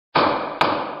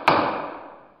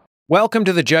Welcome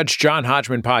to the Judge John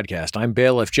Hodgman podcast. I'm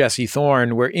bailiff Jesse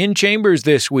Thorne. We're in chambers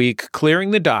this week,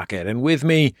 clearing the docket, and with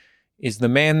me is the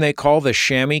man they call the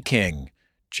Chamois King,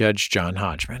 Judge John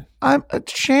Hodgman. I'm a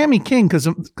Chamois King because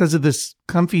of this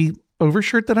comfy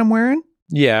overshirt that I'm wearing.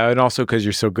 Yeah, and also because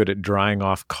you're so good at drying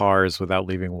off cars without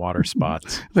leaving water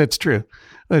spots. That's true.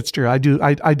 That's true. I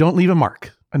don't leave a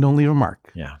mark. I don't leave a mark.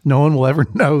 Yeah. No one will ever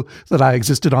know that I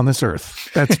existed on this earth.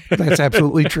 That's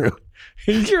absolutely true.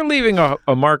 You're leaving a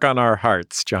mark on our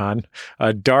hearts, John.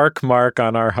 A dark mark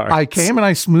on our hearts. I came and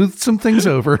I smoothed some things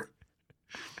over.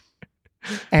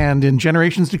 And in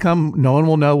generations to come, no one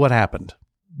will know what happened.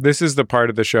 This is the part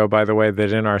of the show, by the way,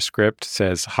 that in our script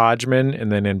says Hodgman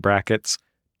and then in brackets,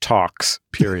 talks,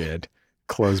 period,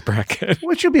 close bracket.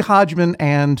 Which should be Hodgman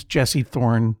and Jesse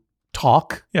Thorne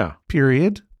talk, Yeah.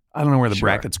 period. I don't know where the Sure.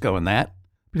 brackets go in that.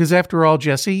 Because after all,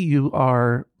 Jesse, you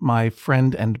are my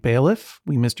friend and bailiff.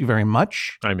 We missed you very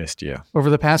much I missed you. over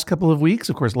the past couple of weeks.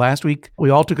 Of course, last week we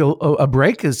all took a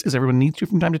break as everyone needs to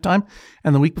from time to time.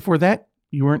 And the week before that,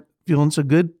 you weren't feeling so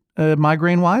good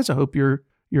migraine-wise. I hope your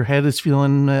head is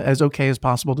feeling as okay as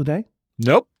possible today.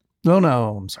 Nope.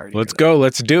 No, I'm sorry. Let's go.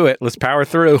 Let's do it. Let's power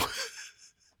through.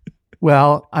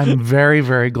 Well, I'm very,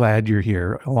 very glad you're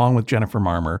here, along with Jennifer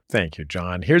Marmer. Thank you,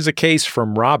 John. Here's a case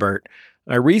from Robert.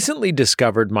 I recently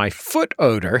discovered my foot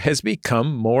odor has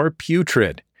become more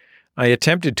putrid. I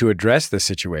attempted to address the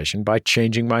situation by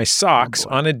changing my socks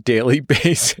on a daily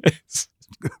basis.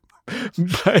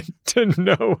 But to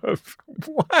no of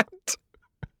what?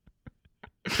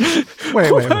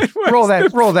 Wait. Roll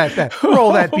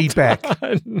that beat back.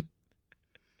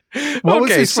 What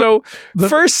was Okay, his so the-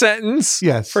 first sentence.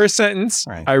 Yes. First sentence.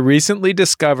 Right. I recently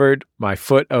discovered my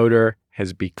foot odor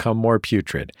has become more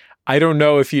putrid. I don't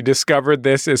know if you discovered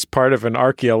this as part of an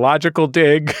archaeological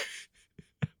dig.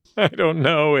 I don't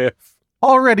know if.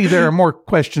 Already there are more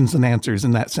questions than answers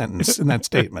in that sentence, in that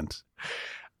statement.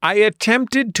 I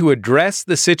attempted to address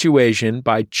the situation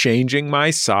by changing my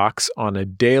socks on a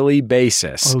daily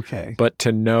basis, Okay. but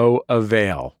to no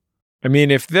avail. I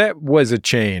mean, if that was a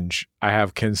change, I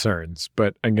have concerns,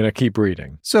 but I'm going to keep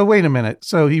reading. So wait a minute.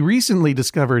 So he recently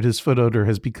discovered his foot odor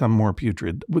has become more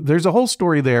putrid. There's a whole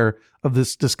story there of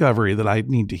this discovery that I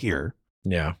need to hear.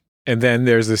 Yeah. And then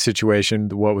there's the situation,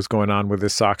 what was going on with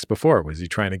his socks before? Was he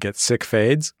trying to get sick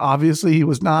fades? Obviously, he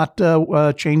was not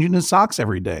changing his socks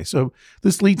every day. So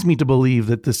this leads me to believe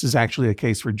that this is actually a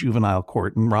case for juvenile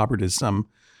court, and Robert is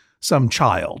some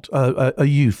child, a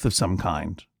youth of some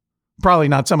kind. Probably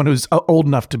not someone who's old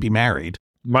enough to be married.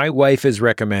 My wife is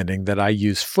recommending that I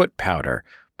use foot powder,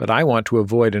 but I want to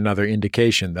avoid another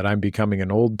indication that I'm becoming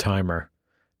an old timer.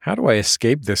 How do I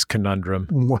escape this conundrum?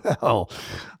 Well,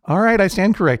 all right, I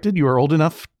stand corrected. You are old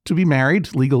enough to be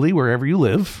married legally wherever you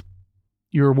live.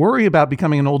 Your worry about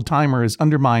becoming an old timer is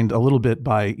undermined a little bit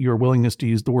by your willingness to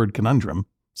use the word conundrum.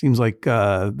 Seems like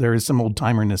there is some old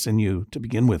timerness in you to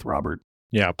begin with, Robert.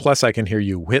 Yeah, plus I can hear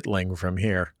you whittling from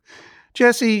here.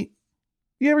 Jesse,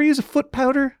 you ever use a foot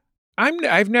powder?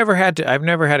 I've never had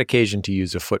occasion to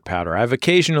use a foot powder. I've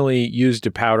occasionally used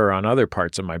a powder on other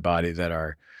parts of my body that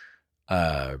are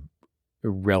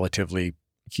relatively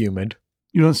humid.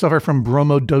 You don't suffer from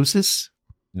bromodosis?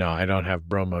 No, I don't have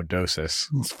bromodosis.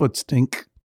 Those foot stink.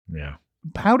 Yeah.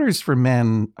 Powders for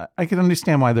men, I can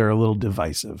understand why they're a little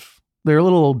divisive. They're a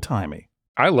little old-timey.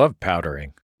 I love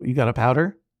powdering. You got a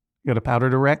powder? You got a powder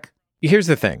to wreck? Here's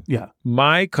the thing. Yeah.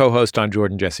 My co-host on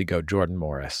Jordan Jesse Go, Jordan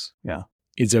Morris, Yeah.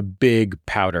 is a big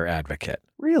powder advocate.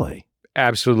 Really?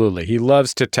 Absolutely. He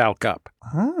loves to talc up.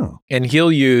 Oh, And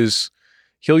he'll use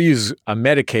a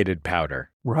medicated powder.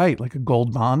 right. Like a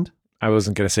Gold Bond? I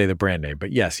wasn't going to say the brand name,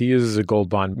 but yes, he uses a Gold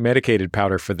Bond medicated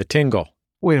powder for the tingle.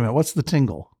 Wait a minute. What's the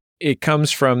tingle? It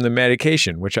comes from the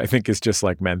medication, which I think is just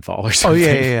like menthol or Oh, something.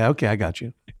 yeah. Okay, I got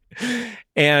you.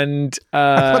 And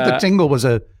I thought the tingle was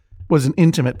an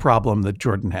intimate problem that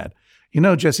Jordan had. You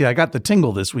know, Jesse, I got the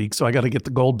tingle this week, so I got to get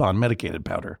the Gold Bond medicated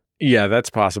powder. yeah, that's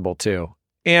possible too.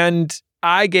 And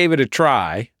I gave it a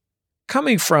try.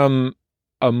 Coming from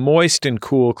a moist and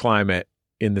cool climate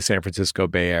in the San Francisco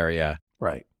Bay Area,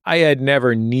 Right. I had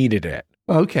never needed it.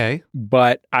 Okay.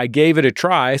 But I gave it a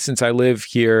try since I live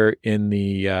here in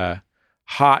the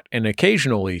hot and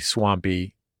occasionally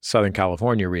swampy Southern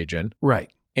California region.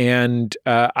 Right. And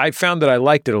I found that I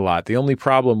liked it a lot. The only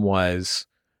problem was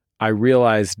I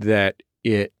realized that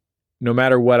no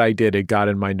matter what I did, it got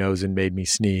in my nose and made me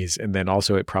sneeze. And then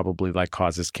also it probably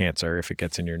causes cancer if it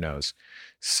gets in your nose.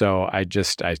 So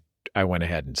I went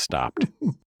ahead and stopped.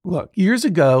 Look, years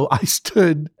ago, I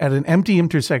stood at an empty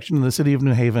intersection in the city of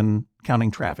New Haven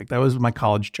counting traffic. That was my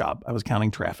college job. I was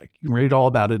counting traffic. You can read all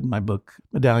about it in my book,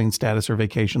 Medallion Status or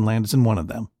Vacation Land. It's in one of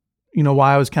them. You know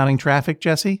why I was counting traffic,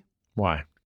 Jesse? Why?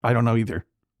 I don't know either.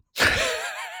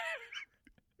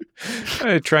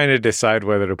 I'm trying to decide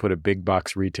whether to put a big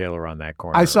box retailer on that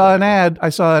corner. I saw an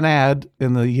ad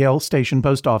in the Yale Station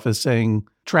post office saying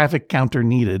traffic counter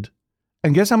needed.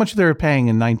 And guess how much they were paying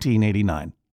in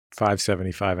 1989?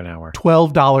 $5.75 an hour.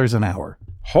 $12 an hour.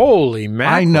 Holy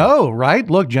mackerel. I know, right?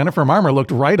 Look, Jennifer Marmer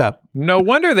looked right up. No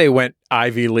wonder they went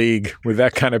Ivy League with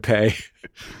that kind of pay.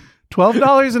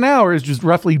 $12 an hour is just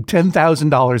roughly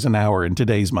 $10,000 an hour in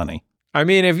today's money. I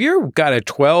mean, if you've got a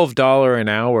 $12 an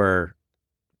hour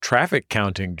traffic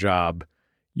counting job,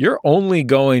 you're only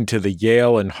going to the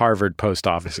Yale and Harvard post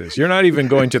offices. You're not even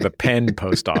going to the Penn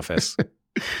post office.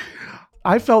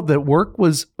 I felt that work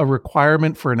was a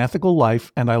requirement for an ethical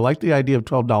life, and I liked the idea of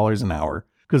 $12 an hour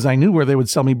because I knew where they would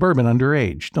sell me bourbon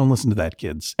underage. Don't listen to that,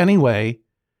 kids. Anyway,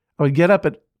 I would get up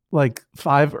at like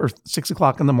 5 or 6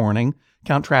 o'clock in the morning,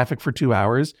 count traffic for 2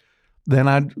 hours. Then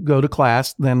I'd go to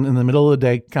class. Then in the middle of the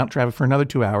day, count traffic for another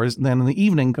 2 hours. And then in the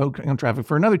evening, go count traffic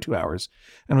for another 2 hours.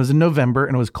 And it was in November,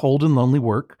 and it was cold and lonely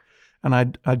work. And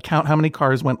I'd count how many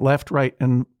cars went left, right,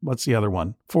 and what's the other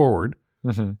one? Forward.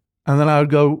 Mm-hmm. And then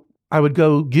I would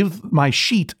go give my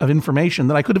sheet of information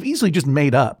that I could have easily just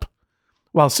made up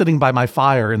while sitting by my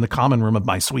fire in the common room of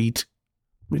my suite.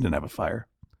 We didn't have a fire,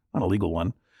 not a legal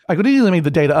one. I could easily make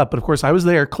the data up, but of course I was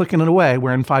there clicking it away,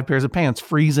 wearing 5 pairs of pants,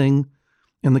 freezing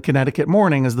in the Connecticut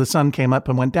morning as the sun came up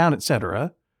and went down,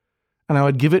 etc. And I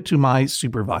would give it to my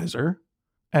supervisor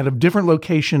at a different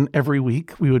location every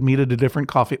week. We would meet at a different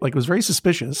coffee. Like, it was very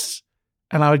suspicious.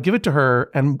 And I would give it to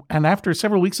her. And after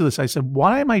several weeks of this, I said,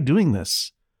 why am I doing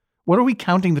this? What are we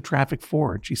counting the traffic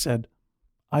for? And she said,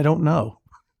 I don't know.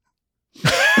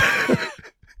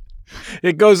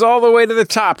 It goes all the way to the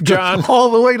top, John.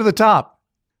 All the way to the top.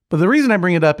 But the reason I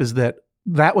bring it up is that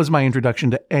was my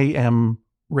introduction to AM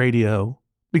radio,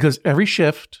 because every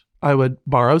shift I would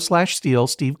borrow/steal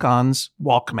Steve Kahn's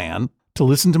Walkman to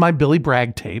listen to my Billy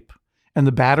Bragg tape, and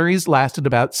the batteries lasted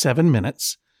about 7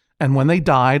 minutes. And when they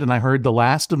died and I heard the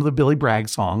last of the Billy Bragg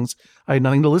songs, I had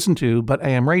nothing to listen to but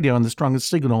AM radio, and the strongest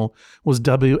signal was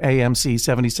WAMC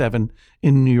 77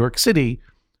 in New York City,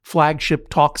 flagship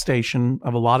talk station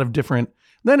of a lot of different.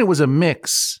 Then it was a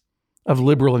mix of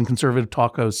liberal and conservative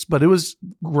talk hosts, but it was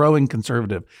growing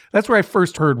conservative. That's where I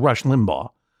first heard Rush Limbaugh.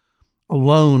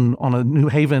 Alone on a New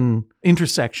Haven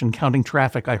intersection counting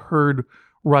traffic, I heard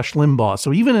Rush Limbaugh.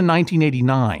 So even in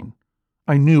 1989,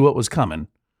 I knew what was coming.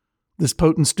 This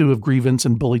potent stew of grievance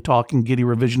and bully talk and giddy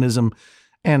revisionism.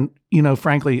 And,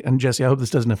 frankly, and Jesse, I hope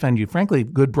this doesn't offend you. Frankly,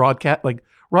 good broadcast, like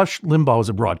Rush Limbaugh was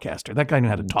a broadcaster. That guy knew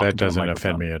how to talk. That doesn't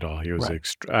offend me at all. He was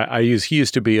right. He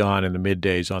used to be on in the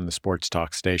middays on the sports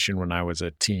talk station when I was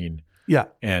a teen. Yeah.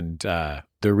 And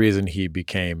the reason he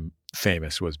became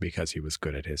famous was because he was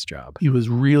good at his job. He was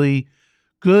really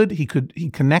good. He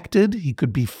connected. He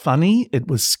could be funny. It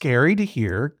was scary to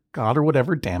hear. God or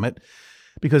whatever, damn it.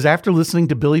 Because after listening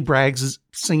to Billy Bragg's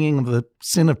singing of the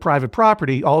sin of private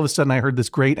property, all of a sudden I heard this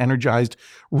great, energized,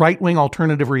 right-wing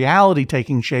alternative reality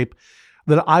taking shape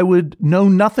that I would know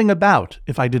nothing about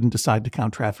if I didn't decide to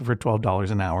count traffic for $12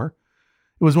 an hour.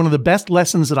 It was one of the best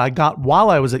lessons that I got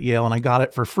while I was at Yale, and I got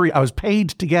it for free. I was paid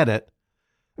to get it.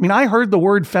 I mean, I heard the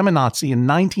word feminazi in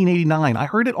 1989. I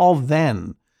heard it all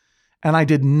then, and I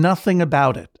did nothing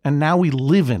about it, and now we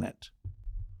live in it.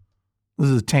 This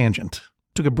is a tangent.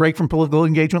 Took a break from political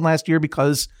engagement last year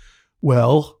because,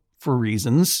 well, for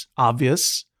reasons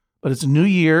obvious, but it's a new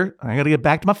year. I got to get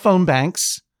back to my phone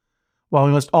banks. While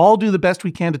we must all do the best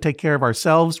we can to take care of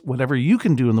ourselves, whatever you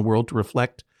can do in the world to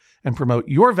reflect and promote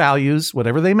your values,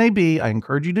 whatever they may be, I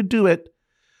encourage you to do it.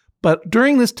 But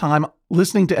during this time,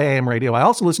 listening to AM radio, I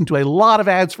also listened to a lot of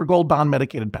ads for Gold Bond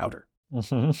medicated powder.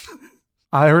 Mm-hmm.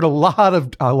 I heard a lot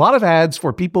of ads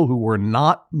for people who were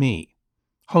not me.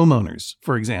 Homeowners,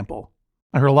 for example.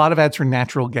 I heard a lot of ads for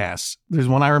natural gas. There's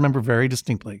one I remember very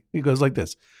distinctly. It goes like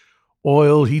this.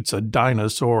 Oil heats a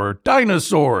dinosaur,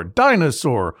 dinosaur,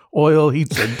 dinosaur. Oil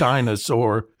heats a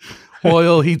dinosaur.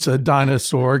 Oil heats a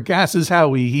dinosaur. Gas is how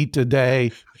we heat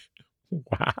today.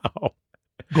 Wow.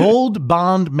 Gold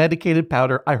Bond medicated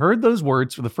powder. I heard those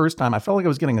words for the first time. I felt like I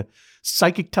was getting a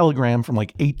psychic telegram from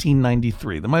like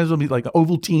 1893. There might as well be like an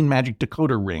Ovaltine magic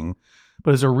decoder ring,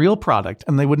 but it's a real product.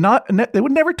 And they would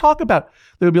never talk about,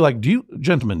 they would be like,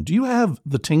 gentlemen, do you have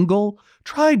the tingle?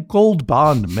 Try Gold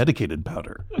Bond medicated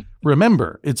powder.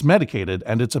 Remember, it's medicated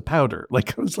and it's a powder.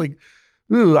 Like, I was like,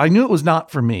 ooh, I knew it was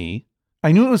not for me.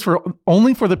 I knew it was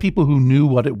only for the people who knew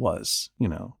what it was,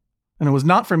 and it was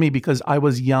not for me because I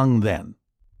was young then.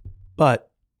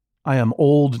 But I am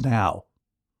old now.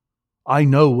 I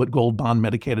know what Gold Bond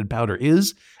medicated powder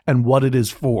is and what it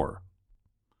is for.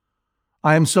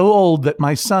 I am so old that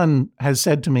my son has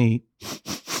said to me,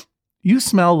 "You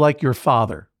smell like your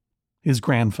father," his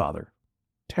grandfather.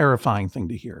 Terrifying thing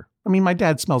to hear. I mean, my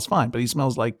dad smells fine, but he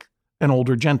smells like an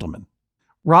older gentleman.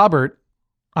 Robert,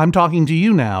 I'm talking to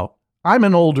you now. I'm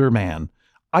an older man.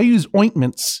 I use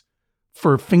ointments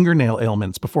for fingernail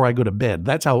ailments before I go to bed.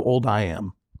 That's how old I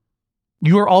am.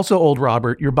 You are also old,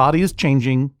 Robert. Your body is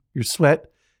changing. Your sweat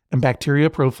and bacteria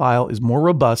profile is more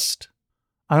robust.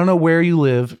 I don't know where you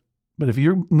live, but if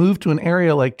you move to an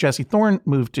area like Jesse Thorne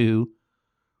moved to,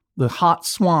 the hot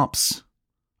swamps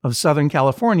of Southern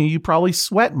California, you probably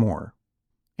sweat more.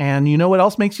 And you know what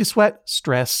else makes you sweat?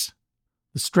 Stress.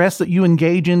 The stress that you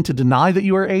engage in to deny that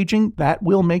you are aging, that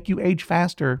will make you age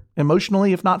faster,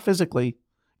 emotionally, if not physically.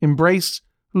 Embrace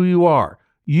who you are.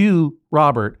 You,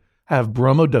 Robert, have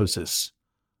bromodosis.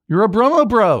 You're a bromo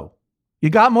bro. You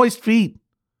got moist feet.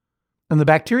 And the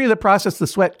bacteria that process the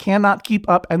sweat cannot keep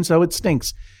up, and so it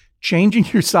stinks. Changing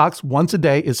your socks once a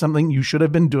day is something you should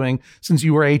have been doing since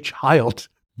you were a child.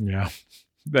 Yeah,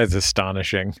 that's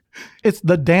astonishing. It's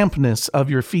the dampness of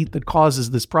your feet that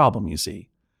causes this problem, you see.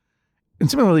 And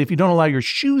similarly, if you don't allow your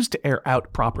shoes to air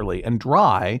out properly and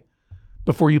dry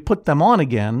before you put them on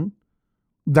again,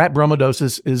 that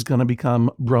bromodosis is going to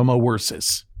become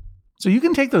bromoworsis. So you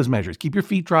can take those measures. Keep your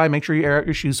feet dry, make sure you air out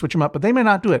your shoes, switch them up, but they may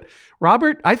not do it.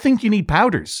 Robert, I think you need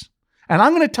powders. And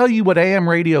I'm going to tell you what AM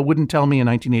radio wouldn't tell me in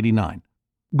 1989.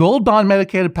 Gold Bond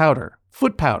medicated powder,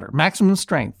 foot powder, maximum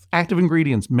strength, active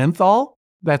ingredients, menthol.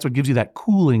 That's what gives you that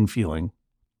cooling feeling.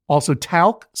 Also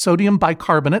talc, sodium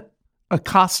bicarbonate,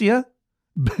 acacia,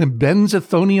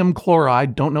 benzethonium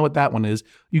chloride. Don't know what that one is.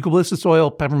 Eucalyptus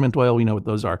oil, peppermint oil. We know what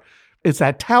those are. It's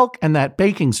that talc and that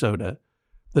baking soda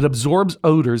that absorbs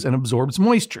odors and absorbs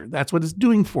moisture. That's what it's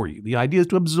doing for you. The idea is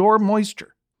to absorb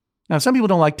moisture. Now, some people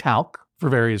don't like talc for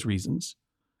various reasons.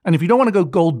 And if you don't want to go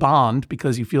Gold Bond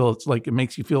because you feel it's like it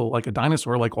makes you feel like a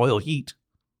dinosaur, like oil heat,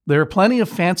 there are plenty of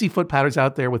fancy foot powders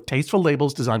out there with tasteful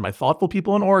labels designed by thoughtful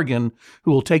people in Oregon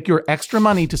who will take your extra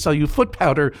money to sell you foot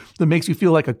powder that makes you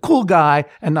feel like a cool guy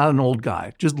and not an old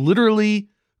guy. Just literally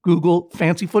Google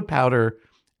fancy foot powder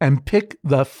and pick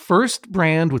the first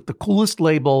brand with the coolest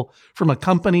label from a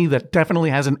company that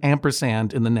definitely has an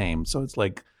ampersand in the name. So it's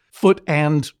like Foot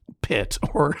and Pit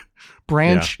or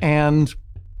Branch and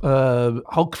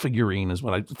Hulk figurine is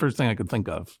what the first thing I could think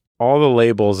of. All the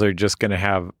labels are just going to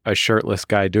have a shirtless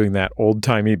guy doing that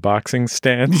old-timey boxing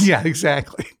stance. Yeah,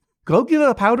 exactly. Go give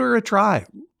a powder a try.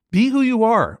 Be who you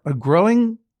are, a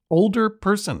growing, older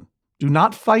person. Do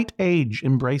not fight age.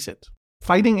 Embrace it.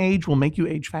 Fighting age will make you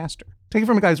age faster. Take it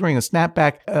from a guy who's wearing a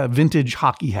snapback vintage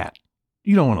hockey hat.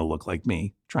 You don't want to look like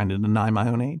me trying to deny my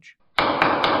own age.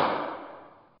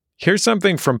 Here's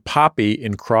something from Poppy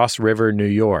in Cross River, New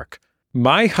York.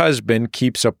 My husband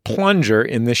keeps a plunger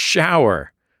in the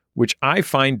shower, which I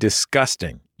find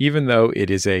disgusting, even though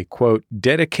it is a, quote,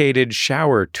 dedicated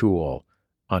shower tool,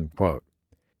 unquote.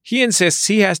 He insists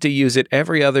he has to use it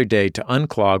every other day to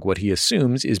unclog what he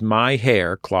assumes is my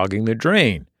hair clogging the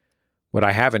drain. What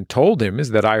I haven't told him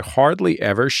is that I hardly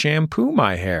ever shampoo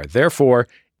my hair. Therefore,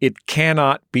 it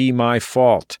cannot be my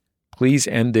fault. Please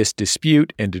end this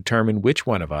dispute and determine which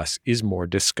one of us is more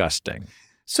disgusting.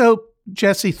 So,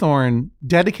 Jesse Thorne,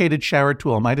 dedicated shower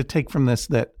tool. Am I to take from this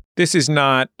that this is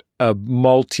not a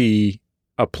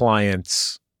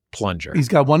multi-appliance plunger? He's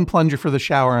got one plunger for the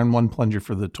shower and one plunger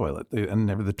for the toilet, and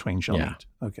never the twain shall meet.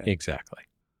 Okay. Exactly.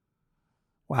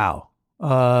 Wow.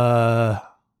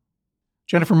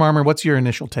 Jennifer Marmer, what's your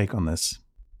initial take on this?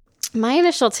 My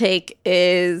initial take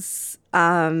is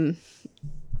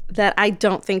that I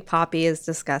don't think Poppy is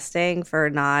disgusting for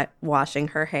not washing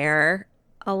her hair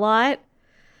a lot.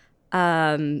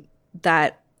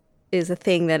 That is a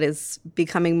thing that is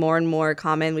becoming more and more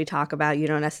common. We talk about you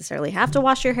don't necessarily have to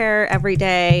wash your hair every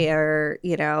day, or,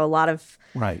 you know, a lot of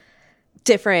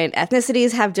different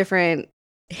ethnicities have different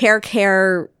hair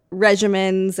care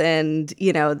regimens, and,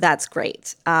 you know, that's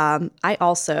great. I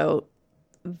also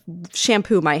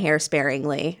shampoo my hair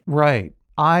sparingly. Right.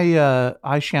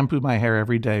 I shampoo my hair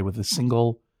every day with a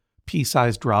single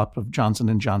pea-sized drop of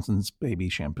Johnson & Johnson's baby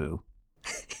shampoo.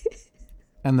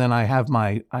 And then I have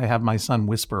my son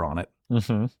whisper on it.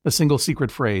 Mm-hmm. A single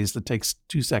secret phrase that takes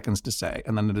 2 seconds to say,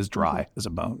 and then it is dry as a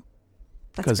bone.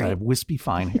 Because I have wispy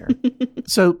fine hair.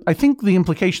 So I think the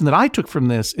implication that I took from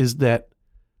this is that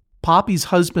Poppy's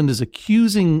husband is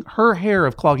accusing her hair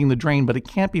of clogging the drain, but it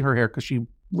can't be her hair because she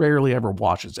rarely ever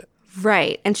washes it.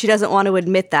 Right. And she doesn't want to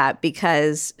admit that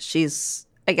because she's,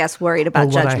 I guess, worried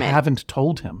about judgment. I haven't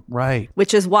told him. Right.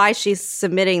 Which is why she's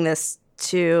submitting this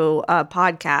to a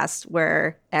podcast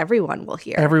where everyone will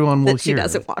hear. Everyone will hear that she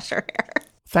doesn't wash her hair.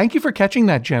 Thank you for catching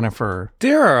that, Jennifer.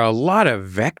 There are a lot of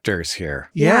vectors here.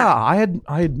 Yeah, I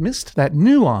had missed that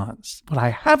nuance. What I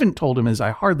haven't told him is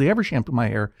I hardly ever shampoo my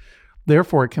hair.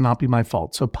 Therefore, it cannot be my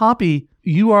fault. So, Poppy,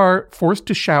 you are forced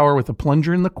to shower with a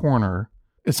plunger in the corner,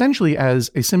 essentially as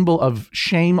a symbol of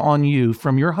shame on you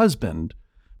from your husband,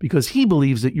 because he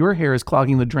believes that your hair is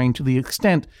clogging the drain to the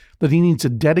extent that he needs a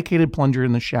dedicated plunger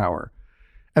in the shower.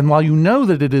 And while you know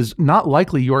that it is not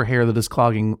likely your hair that is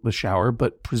clogging the shower,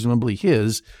 but presumably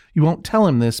his, you won't tell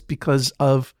him this because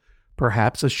of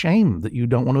perhaps a shame that you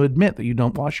don't want to admit that you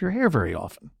don't wash your hair very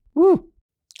often. Woo.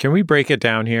 Can we break it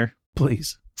down here?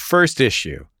 Please. First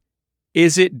issue.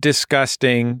 Is it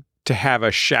disgusting to have a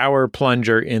shower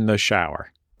plunger in the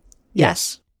shower?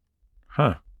 Yes.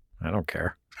 Huh. I don't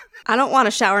care. I don't want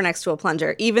to shower next to a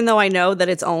plunger, even though I know that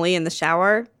it's only in the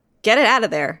shower. Get it out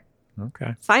of there.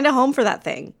 Okay. Find a home for that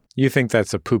thing. You think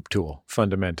that's a poop tool,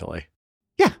 fundamentally?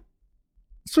 Yeah.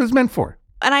 That's what it's meant for.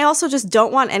 And I also just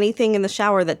don't want anything in the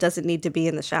shower that doesn't need to be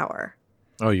in the shower.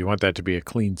 Oh, you want that to be a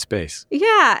clean space.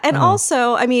 Yeah. And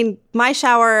also, I mean, my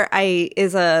shower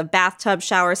is a bathtub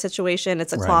shower situation.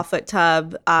 It's a clawfoot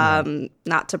tub,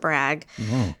 not to brag.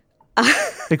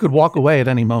 They could walk away at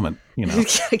any moment, you know.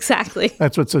 Exactly.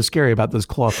 That's what's so scary about those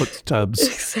clawfoot tubs.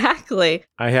 Exactly.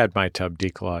 I had my tub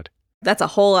declawed. That's a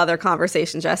whole other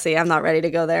conversation, Jesse. I'm not ready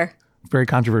to go there. Very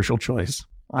controversial choice.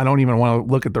 I don't even want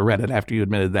to look at the Reddit after you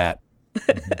admitted that.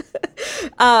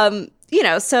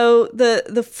 So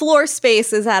the floor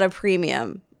space is at a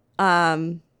premium.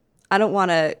 I don't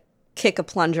want to kick a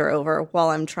plunger over while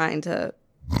I'm trying to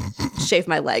shave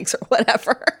my legs or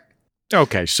whatever.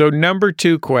 Okay, so number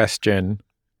 2 question.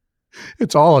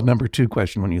 It's all a number 2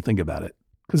 question when you think about it,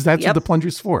 because that's what the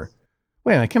plunger's for.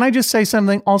 Wait a minute, can I just say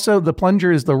something? Also, the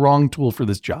plunger is the wrong tool for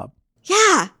this job.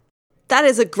 Yeah, that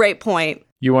is a great point.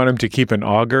 You want him to keep an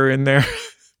auger in there?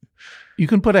 You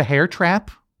can put a hair trap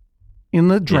in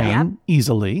the drain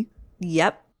easily.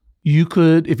 Yep. You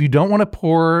could, if you don't want to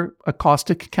pour a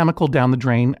caustic chemical down the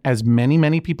drain, as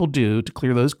many people do to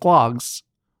clear those clogs,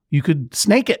 you could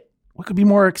snake it. What could be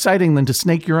more exciting than to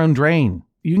snake your own drain?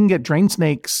 You can get drain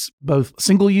snakes, both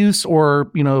single use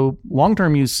or,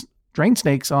 long-term use drain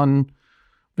snakes on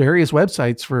various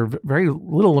websites for very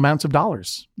little amounts of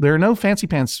dollars. There are no fancy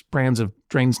pants brands of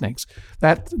drain snakes.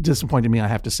 That disappointed me, I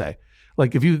have to say.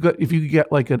 Like if you could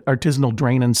get like an artisanal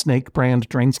drain and snake brand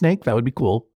drain snake, that would be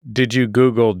cool. Did you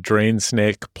Google drain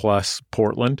snake plus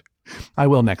Portland? I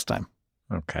will next time.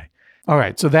 Okay. All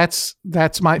right. So that's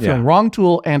my feeling. Wrong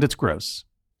tool and it's gross.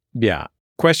 Yeah.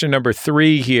 Question number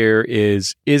 3 here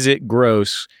is it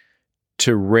gross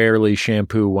to rarely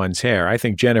shampoo one's hair? I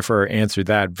think Jennifer answered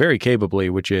that very capably,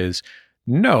 which is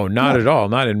no, not at all.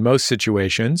 Not in most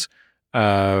situations.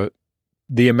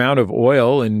 The amount of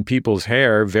oil in people's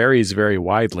hair varies very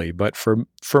widely, but for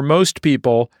most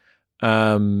people,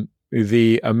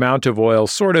 the amount of oil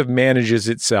sort of manages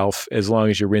itself as long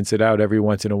as you rinse it out every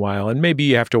once in a while. And maybe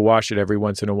you have to wash it every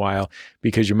once in a while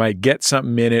because you might get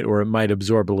something in it or it might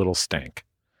absorb a little stink.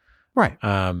 Right.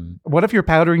 What if you're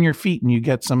powdering your feet and you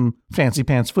get some fancy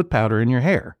pants foot powder in your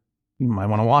hair? You might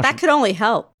want to wash it. That could only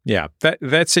help. Yeah,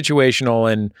 that's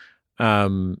situational. And,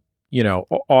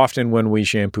 often when we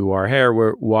shampoo our hair,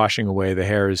 we're washing away the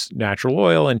hair's natural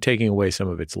oil and taking away some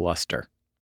of its luster.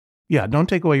 Yeah, don't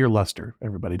take away your luster,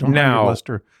 everybody. Don't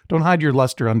hide your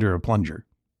luster under a plunger.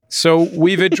 So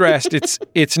we've addressed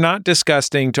it's not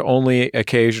disgusting to only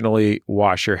occasionally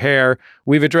wash your hair.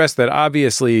 We've addressed that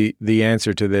obviously the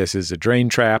answer to this is a drain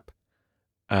trap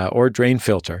or drain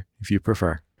filter, if you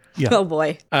prefer. Yeah. Oh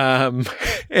boy. And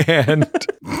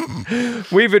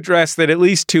we've addressed that at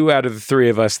least 2 out of the 3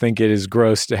 of us think it is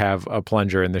gross to have a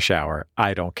plunger in the shower.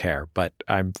 I don't care, but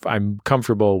I'm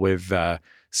comfortable with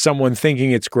someone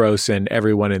thinking it's gross and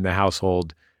everyone in the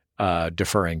household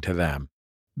deferring to them.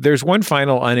 There's one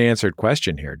final unanswered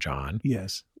question here, John.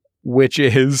 Yes. Which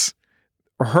is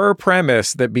her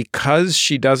premise that because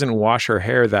she doesn't wash her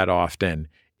hair that often,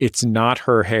 it's not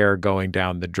her hair going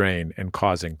down the drain and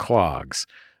causing clogs.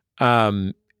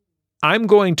 I'm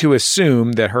going to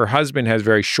assume that her husband has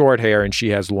very short hair and she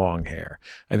has long hair.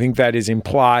 I think that is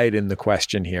implied in the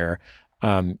question here.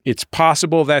 It's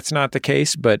possible that's not the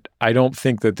case, but I don't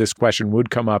think that this question would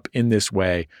come up in this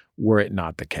way were it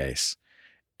not the case.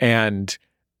 And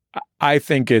I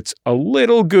think it's a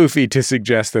little goofy to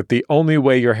suggest that the only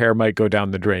way your hair might go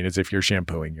down the drain is if you're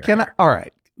shampooing your hair. All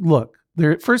right. Look,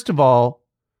 first of all,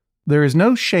 there is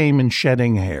no shame in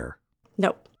shedding hair.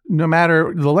 Nope. No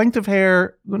matter the length of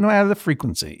hair, no matter the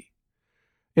frequency.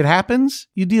 It happens,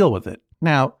 you deal with it.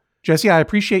 Now, Jesse, I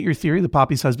appreciate your theory that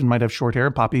Poppy's husband might have short hair.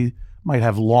 Poppy might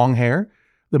have long hair.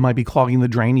 that might be clogging the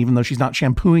drain, even though she's not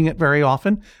shampooing it very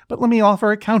often. But let me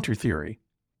offer a counter theory.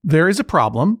 There is a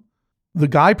problem. The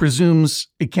guy presumes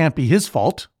it can't be his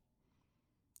fault.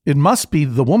 It must be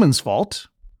the woman's fault.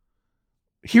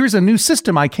 Here's a new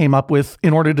system I came up with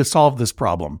in order to solve this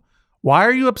problem. Why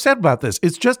are you upset about this?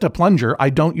 It's just a plunger.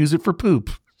 I don't use it for poop.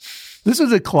 This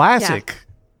is a classic.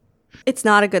 Yeah. It's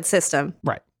not a good system.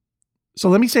 Right. So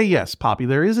let me say yes, Poppy.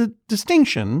 There is a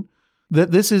distinction that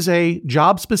this is a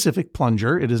job-specific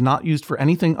plunger. It is not used for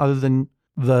anything other than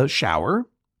the shower.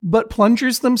 But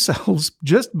plungers themselves,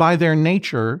 just by their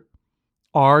nature,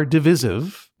 are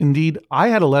divisive. Indeed, I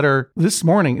had a letter this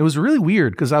morning. It was really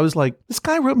weird because I was like, this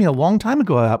guy wrote me a long time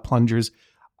ago about plungers.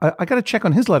 I got to check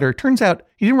on his letter. It turns out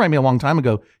he didn't write me a long time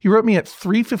ago. He wrote me at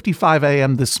 3:55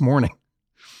 a.m. this morning.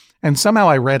 And somehow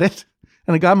I read it,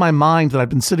 and it got in my mind that I've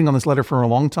been sitting on this letter for a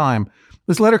long time.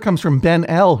 This letter comes from Ben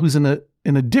L., who's in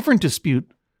a different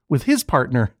dispute with his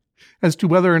partner as to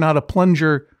whether or not a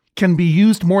plunger can be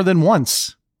used more than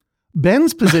once.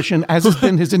 Ben's position, as has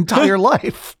been his entire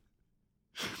life,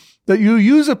 that you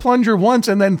use a plunger once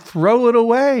and then throw it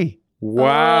away.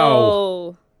 Wow.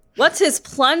 Oh. What's his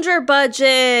plunger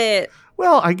budget?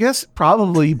 Well, I guess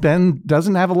probably Ben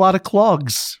doesn't have a lot of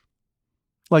clogs.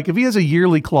 Like if he has a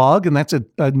yearly clog and that's a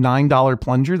 $9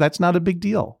 plunger, that's not a big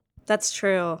deal. That's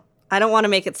true. I don't want to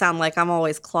make it sound like I'm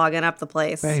always clogging up the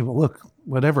place. Hey, well, look,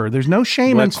 whatever. There's no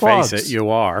shame in clogs. Let's face it, you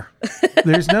are.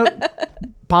 There's no...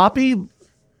 Poppy,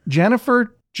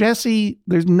 Jennifer, Jesse,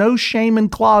 there's no shame in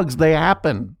clogs. They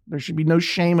happen. There should be no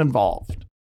shame involved.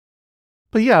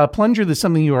 But yeah, a plunger is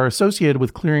something you are associated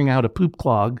with clearing out a poop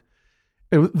clog.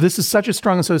 This is such a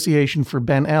strong association for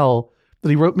Ben L. that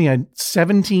he wrote me a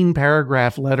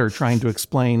 17-paragraph letter trying to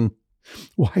explain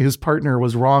why his partner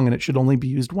was wrong and it should only be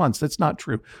used once. That's not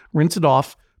true. Rinse it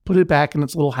off, put it back in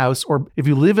its little house, or if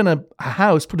you live in a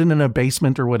house, put it in a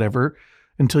basement or whatever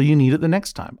until you need it the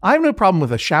next time. I have no problem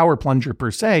with a shower plunger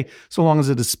per se, so long as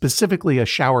it is specifically a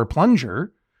shower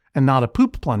plunger and not a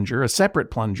poop plunger, a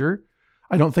separate plunger.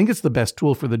 I don't think it's the best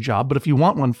tool for the job, but if you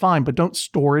want one, fine, but don't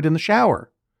store it in the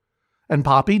shower. And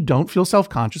Poppy, don't feel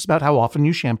self-conscious about how often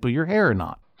you shampoo your hair or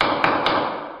not.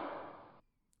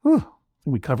 Whew.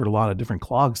 We covered a lot of different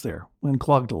clogs there. We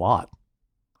unclogged a lot.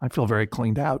 I feel very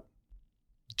cleaned out.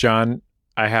 John,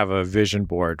 I have a vision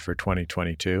board for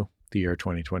 2022, the year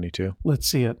 2022. Let's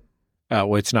see it.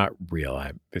 Well, it's not real.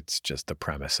 It's just the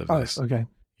premise of this. Okay.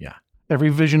 Yeah. Every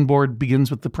vision board begins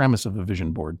with the premise of a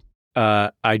vision board.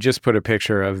 I just put a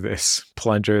picture of this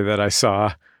plunger that I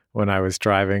saw when I was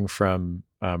driving from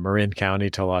Marin County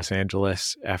to Los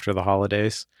Angeles after the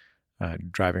holidays,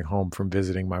 driving home from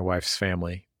visiting my wife's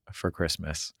family for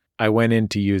Christmas. I went in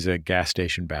to use a gas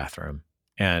station bathroom,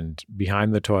 and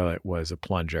behind the toilet was a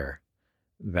plunger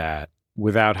that,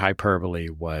 without hyperbole,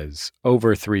 was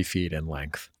over 3 feet in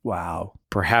length. Wow.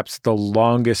 Perhaps the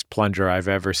longest plunger I've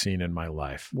ever seen in my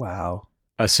life. Wow.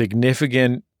 A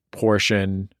significant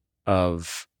portion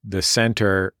of the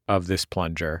center of this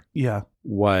plunger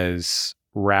was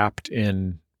wrapped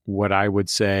in what I would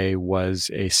say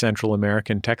was a Central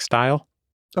American textile.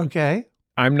 Okay.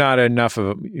 I'm not enough of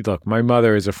a... Look, my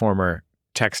mother is a former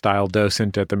textile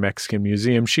docent at the Mexican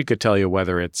Museum. She could tell you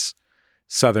whether it's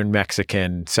Southern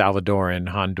Mexican, Salvadoran,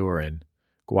 Honduran,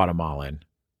 Guatemalan.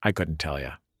 I couldn't tell you.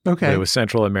 Okay. But it was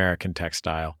Central American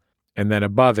textile. And then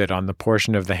above it, on the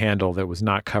portion of the handle that was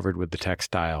not covered with the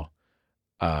textile,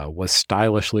 was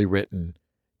stylishly written,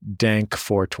 Dank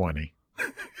 420.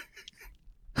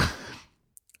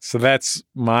 So that's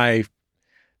my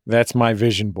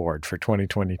vision board for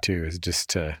 2022, is just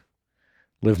to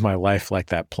live my life like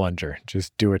that plunger.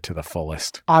 Just do it to the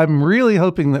fullest. I'm really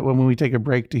hoping that when we take a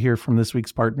break to hear from this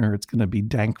week's partner, it's going to be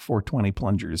Dank 420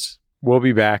 plungers. We'll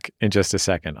be back in just a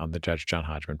second on the Judge John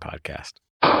Hodgman podcast.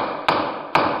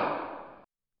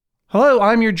 Hello,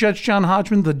 I'm your Judge John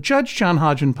Hodgman. The Judge John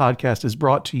Hodgman podcast is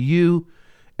brought to you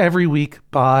every week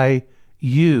by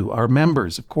you, our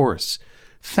members, of course.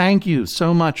 Thank you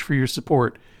so much for your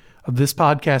support of this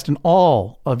podcast and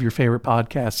all of your favorite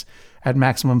podcasts at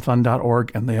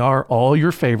MaximumFun.org, and they are all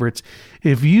your favorites.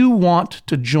 If you want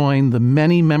to join the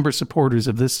many member supporters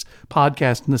of this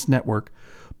podcast and this network,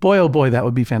 boy, oh boy, that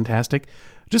would be fantastic.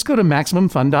 Just go to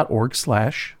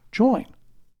MaximumFun.org/join.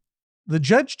 The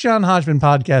Judge John Hodgman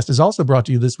podcast is also brought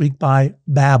to you this week by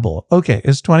Babbel. Okay,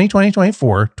 it's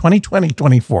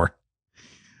 2020-24.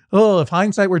 Oh, if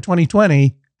hindsight were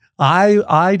 2020,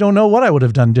 I don't know what I would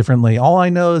have done differently. All I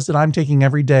know is that I'm taking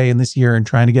every day in this year and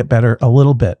trying to get better a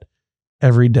little bit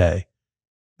every day.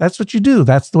 That's what you do.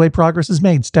 That's the way progress is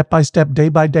made, step by step, day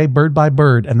by day, bird by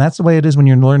bird. And that's the way it is when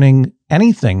you're learning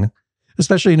anything,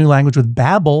 especially a new language with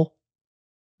Babbel.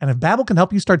 And if Babbel can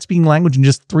help you start speaking language in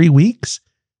just 3 weeks,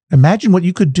 imagine what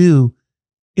you could do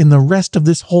in the rest of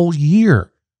this whole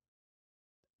year.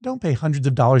 Don't pay hundreds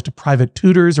of dollars to private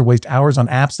tutors or waste hours on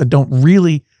apps that don't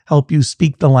really help you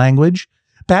speak the language.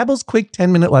 Babbel's quick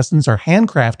 10-minute lessons are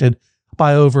handcrafted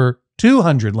by over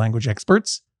 200 language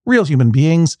experts, real human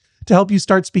beings, to help you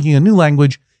start speaking a new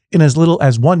language in as little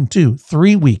as 1, 2,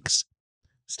 3 weeks.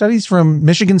 Studies from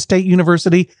Michigan State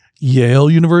University, Yale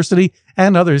University,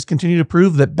 and others continue to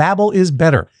prove that Babbel is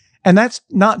better. And that's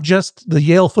not just the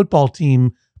Yale football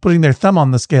team putting their thumb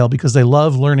on the scale because they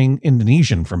love learning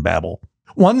Indonesian from Babbel.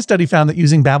 One study found that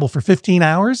using Babbel for 15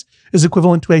 hours is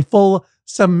equivalent to a full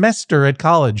semester at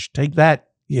college. Take that,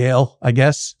 Yale, I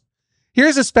guess.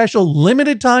 Here's a special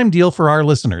limited time deal for our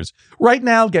listeners. Right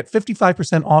now, get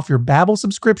 55% off your Babbel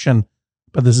subscription,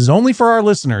 but this is only for our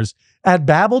listeners at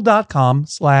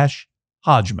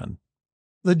babbel.com/Hodgman.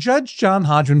 The Judge John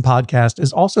Hodgman podcast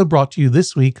is also brought to you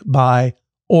this week by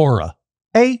Aura,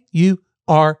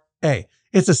 A-U-R-A.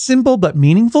 It's a simple but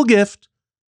meaningful gift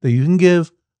that you can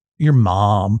give your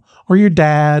mom or your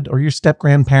dad or your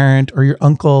step-grandparent or your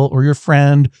uncle or your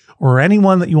friend or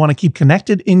anyone that you want to keep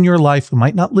connected in your life who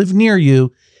might not live near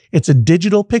you. It's a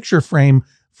digital picture frame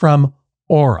from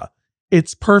Aura.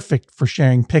 It's perfect for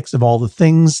sharing pics of all the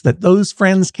things that those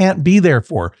friends can't be there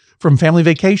for, from family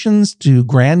vacations to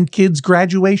grandkids'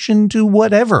 graduation to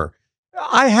whatever.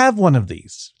 I have one of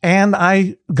these, and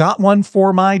I got one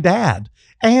for my dad,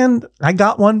 and I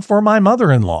got one for my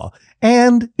mother-in-law,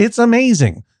 and it's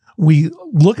amazing. We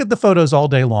look at the photos all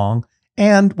day long,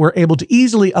 and we're able to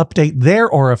easily update their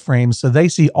Aura frames so they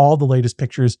see all the latest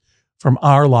pictures from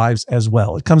our lives as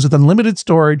well. It comes with unlimited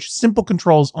storage, simple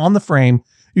controls on the frame.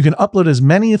 You can upload as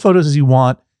many photos as you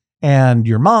want, and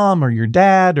your mom or your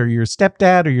dad or your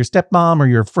stepdad or your stepmom or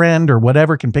your friend or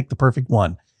whatever can pick the perfect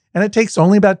one. And it takes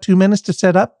only about 2 minutes to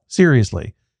set up.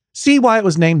 Seriously. See why it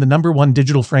was named the #1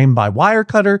 digital frame by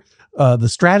Wirecutter, The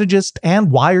Strategist,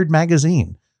 and Wired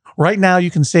Magazine. Right now, you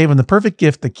can save on the perfect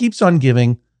gift that keeps on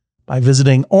giving by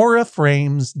visiting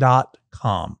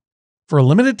auraframes.com. For a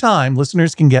limited time,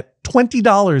 listeners can get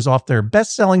 $20 off their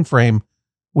best-selling frame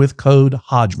with code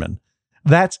Hodgman.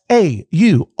 That's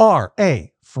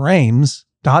A-U-R-A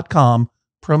frames.com,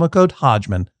 promo code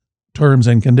Hodgman. Terms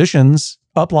and conditions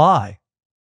apply.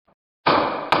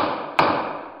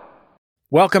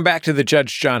 Welcome back to the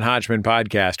Judge John Hodgman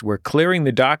podcast. We're clearing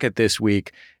the docket this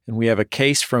week, and we have a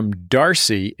case from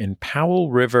Darcy in Powell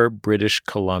River, British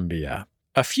Columbia.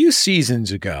 A few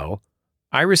seasons ago,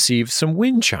 I received some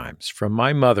wind chimes from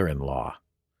my mother-in-law.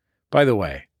 By the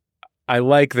way, I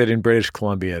like that in British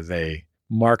Columbia, they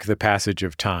mark the passage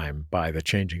of time by the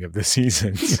changing of the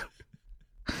seasons.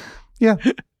 Yeah.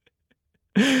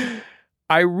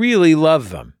 I really love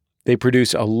them. They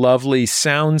produce a lovely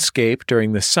soundscape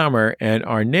during the summer, and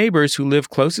our neighbors who live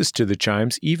closest to the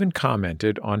chimes even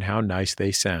commented on how nice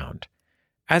they sound.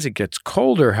 As it gets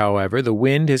colder, however, the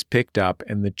wind has picked up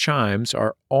and the chimes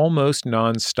are almost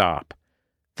nonstop.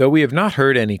 Though we have not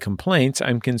heard any complaints,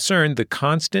 I'm concerned the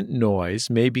constant noise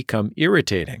may become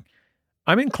irritating.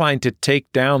 I'm inclined to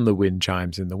take down the wind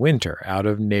chimes in the winter out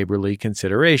of neighborly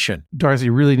consideration.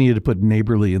 Darcy really needed to put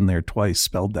neighborly in there twice,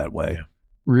 spelled that way. Yeah.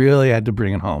 Really had to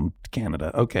bring it home to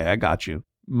Canada. Okay, I got you.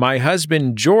 My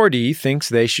husband, Jordy, thinks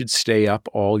they should stay up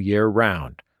all year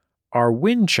round. Are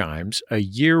wind chimes a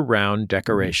year-round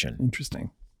decoration? Interesting.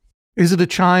 Is it a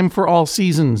chime for all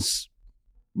seasons?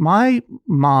 My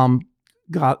mom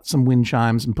got some wind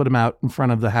chimes and put them out in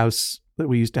front of the house that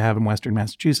we used to have in Western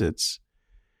Massachusetts.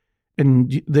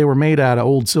 And they were made out of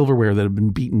old silverware that had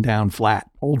been beaten down flat,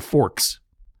 old forks.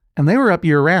 And they were up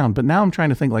year round. But now I'm trying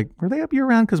to think, like, were they up year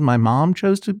round because my mom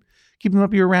chose to keep them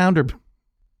up year round, or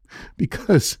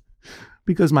because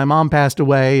my mom passed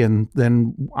away and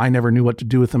then I never knew what to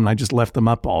do with them and I just left them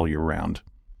up all year round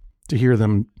to hear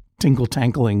them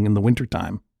tinkle-tankling in the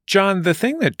wintertime? John, the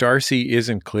thing that Darcy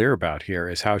isn't clear about here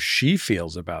is how she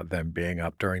feels about them being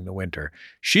up during the winter.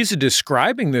 She's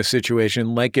describing the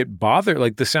situation like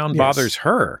the sound bothers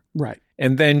her. Right.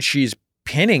 And then she's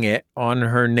pinning it on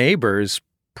her neighbor's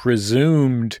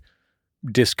presumed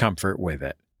discomfort with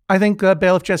it. I think,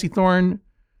 Bailiff Jesse Thorne,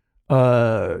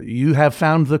 you have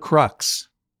found the crux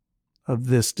of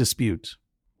this dispute.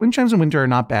 Wind chimes in winter are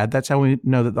not bad. That's how we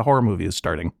know that the horror movie is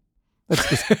starting. That's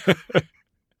just...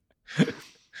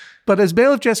 But as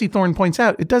Bailiff Jesse Thorne points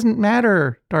out, it doesn't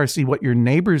matter, Darcy, what your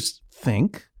neighbors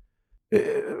think.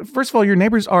 First of all, your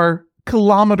neighbors are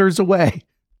kilometers away,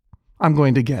 I'm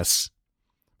going to guess.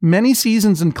 Many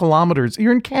seasons and kilometers.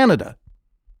 You're in Canada.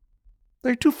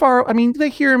 They're too far. I mean, they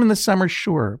hear them in the summer,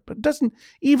 sure. But it doesn't,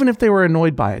 even if they were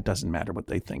annoyed by it, doesn't matter what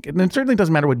they think. And it certainly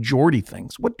doesn't matter what Jordy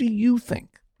thinks. What do you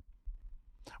think?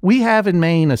 We have in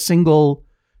Maine a single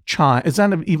chime. It's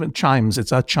not even chimes.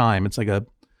 It's a chime. It's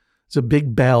a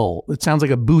big bell. It sounds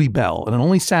like a buoy bell, and it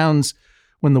only sounds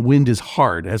when the wind is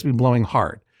hard. It has to be blowing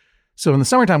hard. So in the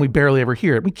summertime, we barely ever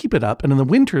hear it. We keep it up. And in the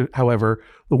winter, however,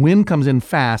 the wind comes in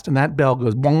fast, and that bell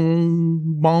goes bong,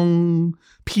 bong,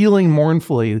 pealing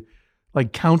mournfully,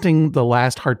 like counting the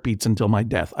last heartbeats until my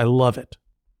death. I love it.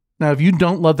 Now, if you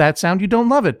don't love that sound, you don't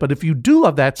love it. But if you do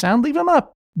love that sound, leave them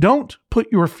up. Don't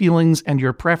put your feelings and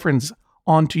your preference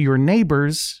onto your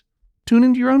neighbors. Tune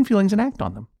into your own feelings and act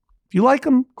on them. If you like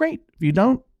them, great. If you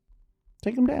don't,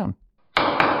 take them down.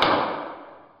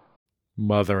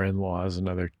 Mother-in-law is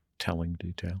another telling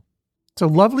detail. It's a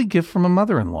lovely gift from a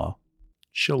mother-in-law.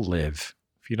 She'll live.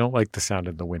 If you don't like the sound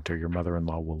in the winter, your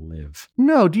mother-in-law will live.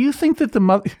 No, do you think that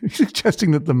you're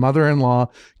suggesting that the mother-in-law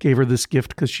gave her this gift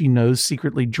because she knows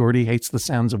secretly Geordie hates the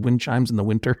sounds of wind chimes in the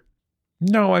winter?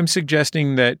 No, I'm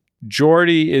suggesting that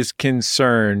Geordie is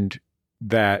concerned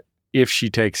that if she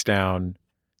takes down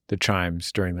the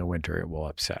chimes during the winter, it will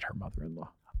upset her mother-in-law.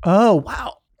 Oh,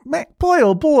 wow. Boy,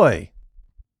 oh boy.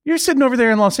 You're sitting over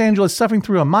there in Los Angeles suffering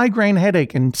through a migraine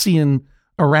headache and seeing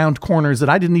around corners that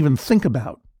I didn't even think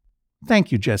about.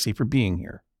 Thank you, Jesse, for being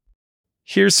here.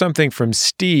 Here's something from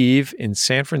Steve in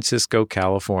San Francisco,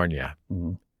 California.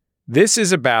 This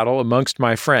is a battle amongst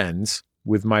my friends,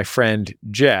 with my friend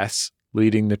Jess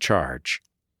leading the charge.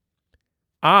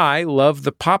 I love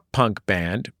the pop-punk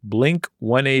band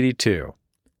Blink-182.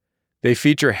 They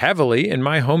feature heavily in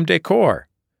my home decor,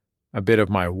 a bit of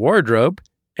my wardrobe,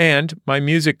 and my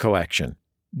music collection.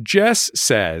 Jess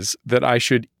says that I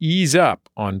should ease up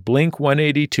on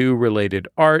Blink-182 related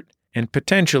art and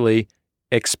potentially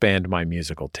expand my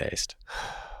musical taste.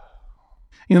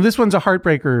 You know, this one's a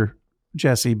heartbreaker,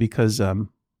 Jesse, because I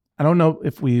don't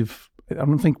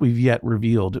think we've yet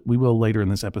revealed, we will later in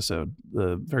this episode,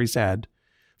 the very sad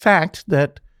fact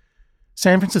that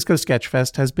San Francisco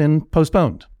Sketchfest has been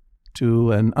postponed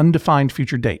to an undefined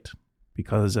future date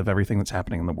because of everything that's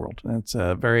happening in the world. And it's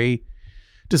very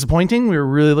disappointing. We were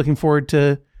really looking forward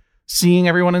to seeing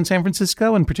everyone in San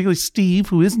Francisco, and particularly Steve,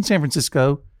 who is in San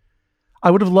Francisco. I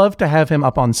would have loved to have him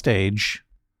up on stage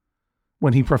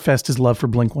when he professed his love for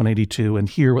Blink-182 and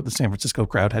hear what the San Francisco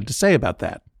crowd had to say about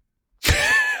that.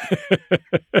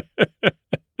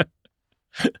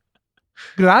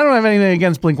 Because I don't have anything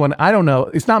against Blink-1. I don't know.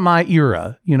 It's not my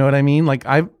era. You know what I mean? Like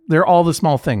they're all the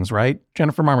small things, right?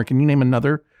 Jennifer Marmer, can you name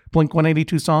another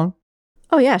Blink-182 song?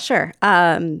 Oh, yeah, sure.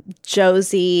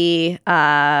 Josie,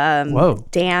 Whoa.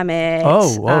 Damn It.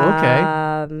 Oh,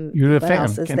 okay. You're a fan. What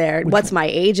else is there? What's My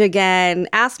Age Again?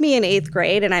 Ask me in 8th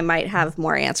grade and I might have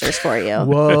more answers for you.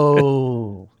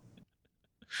 Whoa.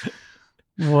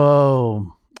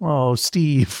 Whoa. Oh,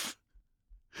 Steve.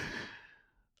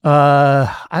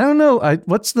 I don't know.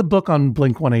 What's the book on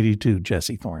Blink-182,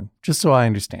 Jesse Thorne? Just so I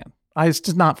understand. It's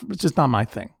just not my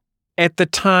thing. At the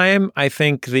time, I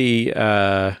think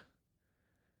the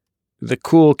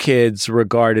cool kids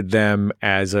regarded them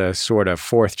as a sort of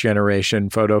 4th generation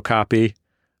photocopy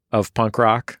of punk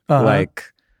rock. Uh-huh.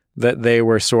 Like that they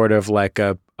were sort of like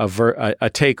a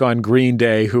take on Green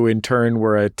Day, who in turn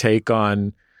were a take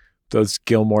on those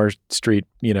Gilmore Street,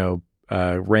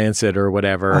 Rancid or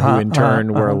whatever, who in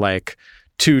turn were like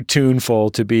too tuneful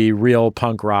to be real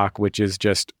punk rock, which is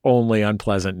just only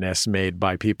unpleasantness made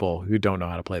by people who don't know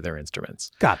how to play their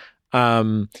instruments. Got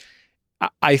it.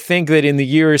 I think that in the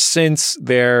years since,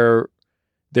 their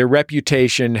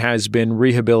reputation has been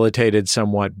rehabilitated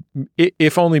somewhat,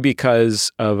 if only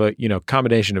because of a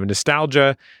combination of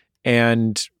nostalgia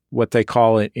and what they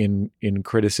call it in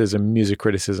criticism, music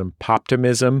criticism,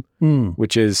 poptimism,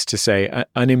 which is to say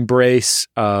an embrace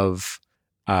of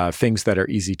things that are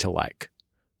easy to like.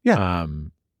 Yeah.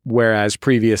 Whereas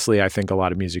previously, I think a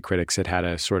lot of music critics had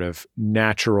a sort of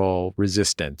natural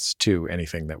resistance to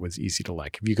anything that was easy to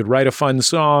like. If you could write a fun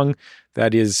song,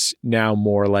 that is now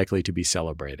more likely to be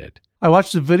celebrated. I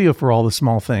watched the video for All the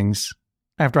Small Things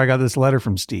after I got this letter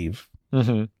from Steve.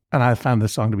 Mm-hmm. And I found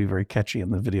this song to be very catchy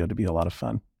and the video to be a lot of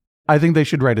fun. I think they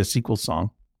should write a sequel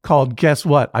song called Guess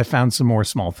What? I Found Some More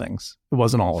Small Things. It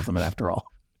wasn't all of them after all.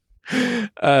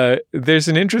 There's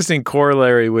an interesting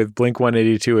corollary with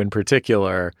Blink-182 in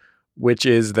particular, which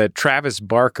is that Travis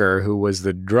Barker, who was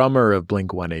the drummer of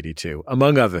Blink-182,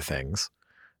 among other things,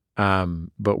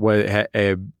 but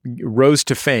rose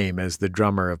to fame as the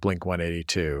drummer of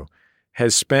Blink-182,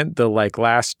 has spent the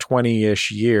last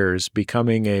 20-ish years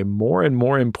becoming a more and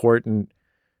more important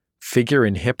figure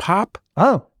in hip hop.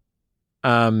 Oh.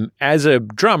 As a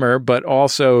drummer, but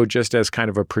also just as kind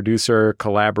of a producer,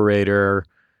 collaborator,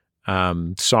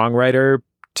 songwriter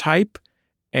type.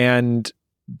 And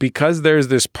because there's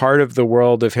this part of the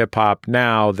world of hip hop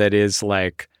now that is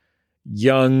like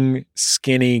young,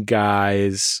 skinny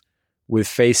guys with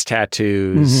face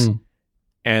tattoos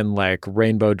and like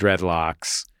rainbow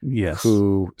dreadlocks,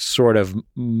 who sort of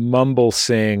mumble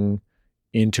sing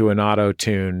into an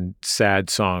auto-tune sad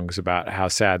songs about how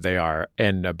sad they are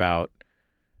and about,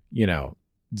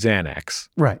 Xanax.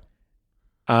 Right.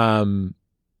 That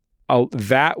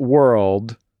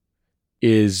world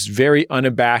is very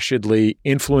unabashedly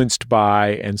influenced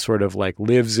by and sort of like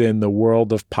lives in the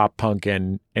world of pop punk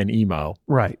and emo.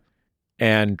 Right.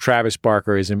 And Travis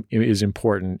Barker is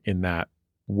important in that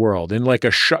world in like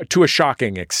to a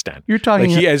shocking extent. You're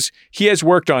talking like he has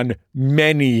worked on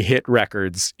many hit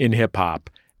records in hip hop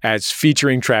as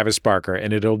featuring Travis Barker,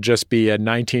 and it'll just be a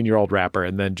 19-year-old rapper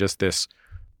and then just this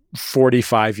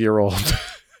 45-year-old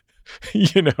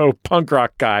punk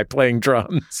rock guy playing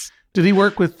drums. Did he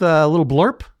work with Lil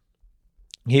Blurp?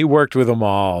 He worked with them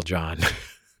all, John.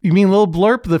 You mean Lil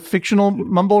Blurp, the fictional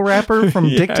mumble rapper from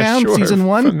Dicktown, sure. season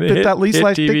 1? Hit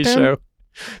TV Dicktown? Show.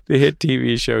 The hit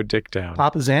TV show Dicktown.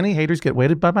 Papa Zanny, haters get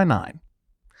weighted by my 9.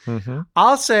 Mm-hmm.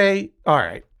 I'll say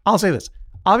this.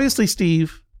 Obviously,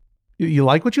 Steve, you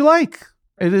like what you like.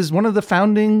 It is one of the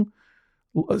founding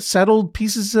settled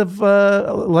pieces of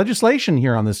legislation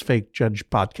here on this Fake Judge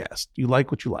podcast. You like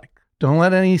what you like. Don't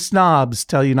let any snobs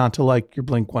tell you not to like your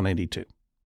Blink-182.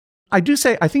 I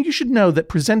think you should know that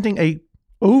presenting a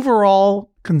overall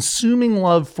consuming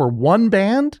love for one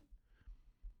band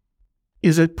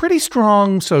is a pretty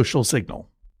strong social signal.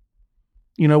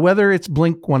 Whether it's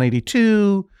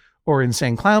Blink-182 or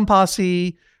Insane Clown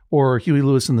Posse or Huey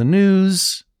Lewis and the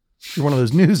News, you're one of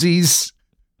those newsies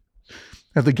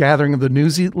at the gathering of the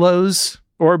newsy-lows.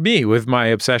 Or me with my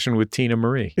obsession with Tina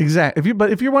Marie. Exactly.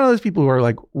 If you're one of those people who are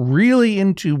like really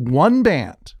into one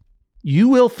band, you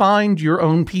will find your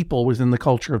own people within the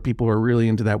culture of people who are really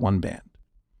into that one band.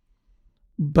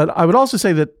 But I would also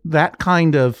say that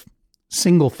kind of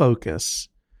single focus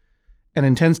and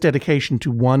intense dedication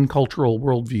to one cultural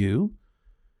worldview,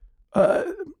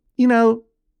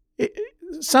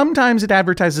 sometimes it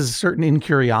advertises a certain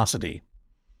incuriosity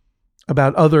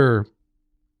about other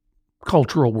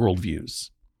cultural worldviews.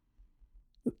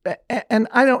 And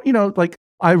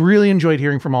I really enjoyed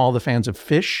hearing from all the fans of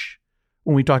Phish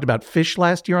when we talked about Phish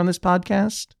last year on this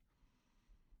podcast.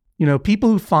 People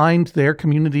who find their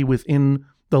community within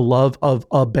the love of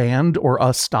a band or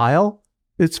a style,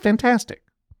 it's fantastic.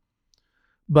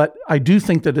 But I do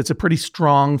think that it's a pretty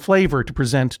strong flavor to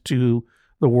present to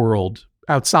the world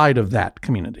outside of that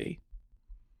community.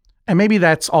 And maybe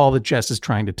that's all that Jess is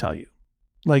trying to tell you.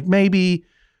 Like maybe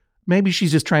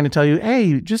she's just trying to tell you,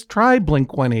 hey, just try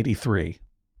Blink-183.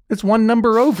 It's one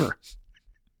number over.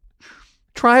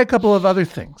 Try a couple of other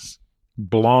things.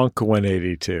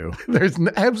 Blink-182. There's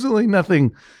absolutely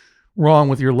nothing wrong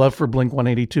with your love for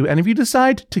Blink-182. And if you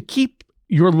decide to keep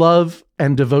your love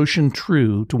and devotion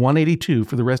true to 182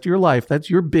 for the rest of your life, that's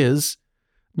your biz,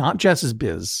 not Jess's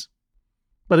biz.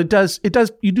 But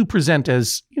you do present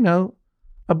as,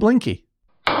 a Blinky.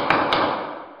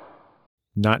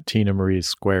 Not Tina Marie's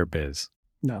Square Biz.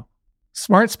 No.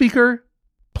 Smart speaker,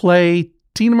 play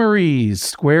Tina Marie's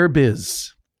Square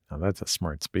Biz. Oh, that's a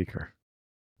smart speaker.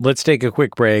 Let's take a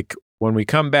quick break. When we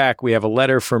come back, we have a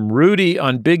letter from Rudy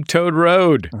on Big Toad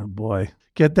Road. Oh, boy.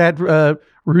 Get that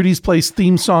Rudy's Place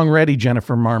theme song ready,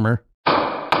 Jennifer Marmer.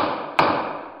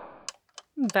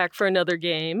 Back for another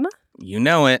game. You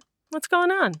know it. What's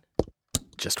going on?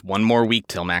 Just one more week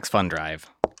till Max Fun Drive.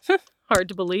 Hard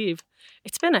to believe.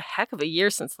 It's been a heck of a year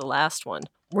since the last one.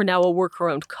 We're now a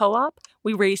worker-owned co-op.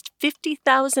 We raised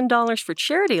 $50,000 for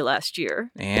charity last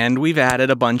year. And we've added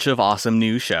a bunch of awesome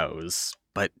new shows.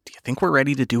 But do you think we're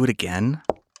ready to do it again?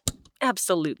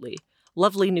 Absolutely.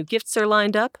 Lovely new gifts are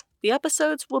lined up. The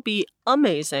episodes will be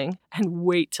amazing. And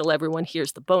wait till everyone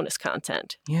hears the bonus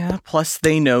content. Yeah, plus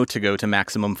they know to go to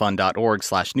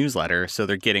MaximumFun.org/newsletter, so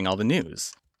they're getting all the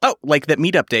news. Oh, like that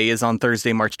meetup day is on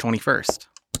Thursday, March 21st.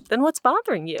 Then what's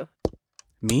bothering you?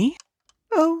 Me?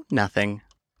 Oh, nothing.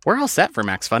 We're all set for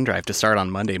Max Fun Drive to start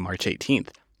on Monday, March 18th.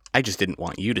 I just didn't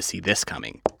want you to see this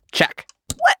coming. Check.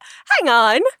 What? Hang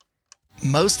on.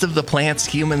 Most of the plants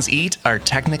humans eat are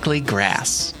technically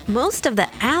grass. Most of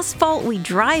the asphalt we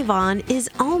drive on is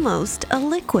almost a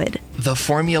liquid. The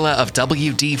formula of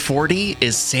WD-40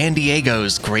 is San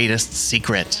Diego's greatest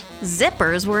secret.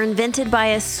 Zippers were invented by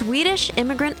a Swedish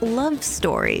immigrant love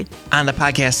story. On the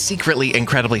podcast Secretly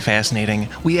Incredibly Fascinating,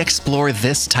 we explore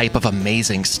this type of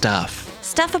amazing stuff.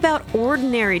 Stuff about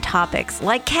ordinary topics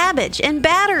like cabbage and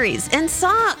batteries and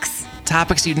socks.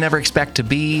 Topics you'd never expect to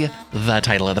be the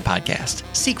title of the podcast,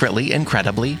 Secretly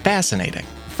Incredibly Fascinating.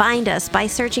 Find us by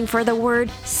searching for the word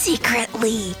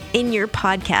secretly in your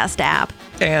podcast app.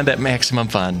 And at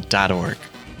MaximumFun.org.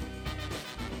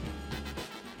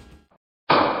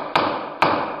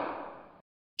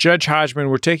 Judge Hodgman,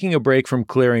 we're taking a break from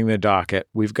clearing the docket.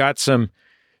 We've got some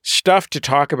stuff to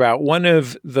talk about. One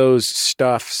of those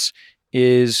stuffs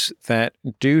is that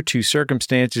due to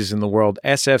circumstances in the world,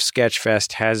 SF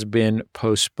Sketchfest has been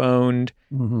postponed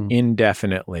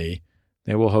indefinitely.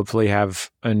 They will hopefully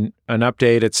have an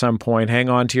update at some point. Hang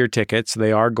on to your tickets.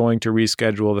 They are going to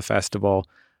reschedule the festival,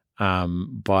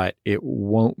 but it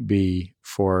won't be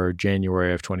for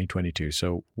January of 2022.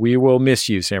 So we will miss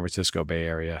you, San Francisco Bay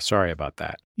Area. Sorry about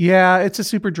that. Yeah, it's a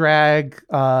super drag.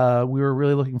 We were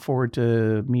really looking forward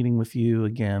to meeting with you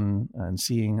again and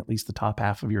seeing at least the top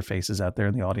half of your faces out there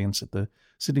in the audience at the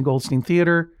Sidney Goldstein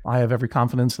Theater. I have every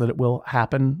confidence that it will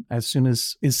happen as soon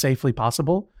as is safely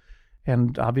possible.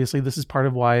 And obviously, this is part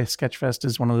of why Sketchfest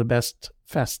is one of the best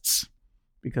fests,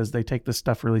 because they take this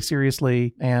stuff really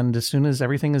seriously. And as soon as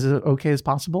everything is okay as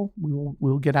possible,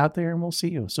 we'll get out there and we'll see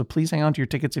you. So please hang on to your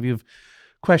tickets. If you have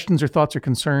questions or thoughts or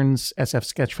concerns,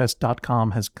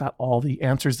 sfsketchfest.com has got all the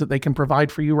answers that they can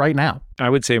provide for you right now.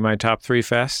 I would say my top 3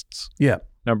 fests. Yeah.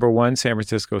 Number 1, San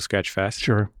Francisco Sketch Fest.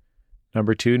 Sure.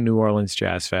 Number 2, New Orleans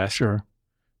Jazz Fest. Sure.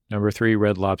 Number 3,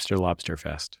 Red Lobster Lobster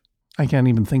Fest. I can't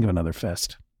even think of another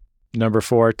fest. Number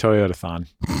 4, Toyotathon.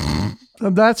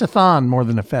 That's a thon more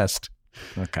than a fest.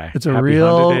 Okay. It's a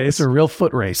real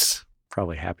foot race.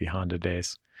 Probably happy Honda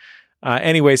days.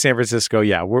 Anyway, San Francisco,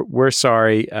 yeah, we're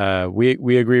sorry.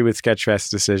 We agree with Sketchfest's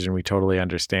decision. We totally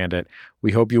understand it.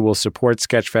 We hope you will support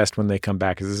Sketchfest when they come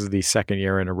back, because this is the second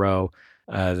year in a row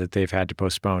that they've had to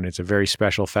postpone. It's a very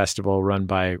special festival run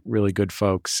by really good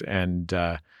folks, and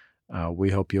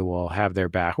we hope you will have their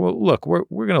back. Well, look, we're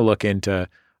going to look into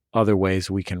other ways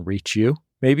we can reach you,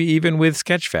 maybe even with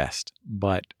Sketchfest.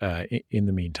 But in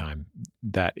the meantime,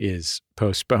 that is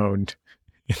postponed.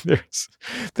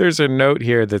 There's a note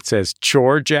here that says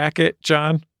chore jacket,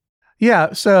 John.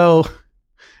 Yeah. So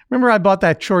remember I bought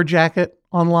that chore jacket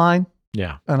online?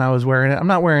 Yeah. And I was wearing it. I'm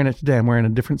not wearing it today. I'm wearing a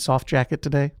different soft jacket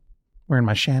today. Wearing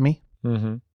my chamois.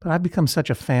 Mm-hmm. But I've become such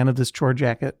a fan of this chore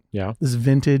jacket. Yeah. This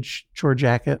vintage chore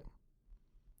jacket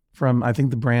from, I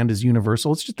think the brand is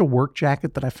Universal. It's just a work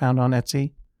jacket that I found on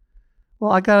Etsy.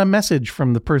 Well, I got a message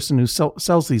from the person who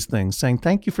sells these things saying,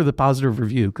 thank you for the positive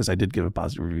review, because I did give a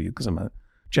positive review because I'm a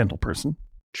gentle person.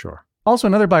 Sure. Also,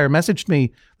 another buyer messaged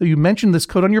me that you mentioned this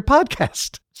code on your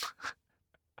podcast.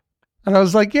 And I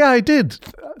was like, yeah, I did.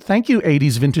 Thank you,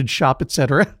 80s vintage shop,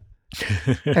 etc.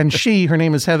 And her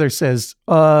name is Heather, says,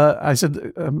 I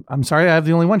said, I'm sorry, I have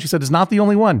the only one. She said, it's not the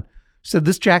only one. She said,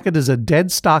 this jacket is a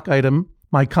dead stock item.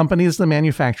 My company is the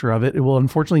manufacturer of it. It will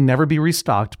unfortunately never be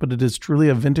restocked, but it is truly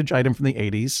a vintage item from the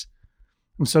 80s.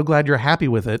 I'm so glad you're happy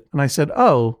with it. And I said,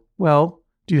 oh, well,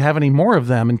 do you have any more of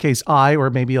them in case I, or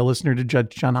maybe a listener to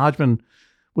Judge John Hodgman,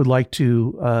 would like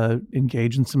to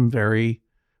engage in some very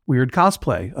weird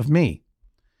cosplay of me?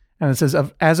 And it says,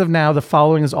 as of now, the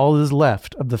following is all that is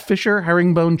left of the Fisher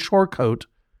Herringbone chore coat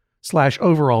 /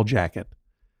 overall jacket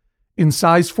in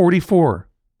size 44,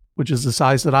 which is the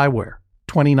size that I wear.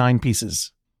 29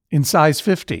 pieces. In size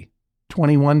 50,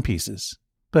 21 pieces.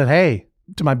 But hey,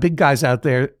 to my big guys out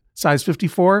there, size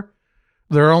 54,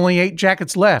 there are only 8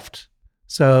 jackets left.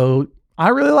 So I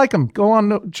really like them. Go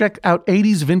on, check out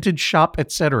 80s vintage shop,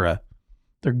 etc.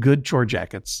 They're good chore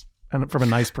jackets and from a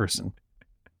nice person.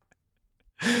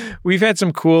 We've had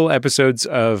some cool episodes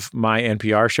of my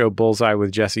NPR show, Bullseye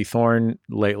with Jesse Thorne,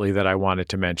 lately that I wanted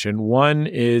to mention. One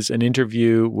is an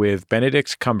interview with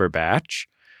Benedict Cumberbatch.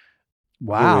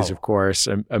 Wow. Who is, of course,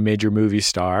 a major movie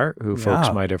star who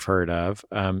folks might have heard of.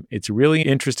 It's a really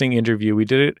interesting interview. We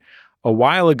did it a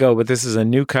while ago, but this is a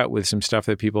new cut with some stuff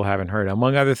that people haven't heard.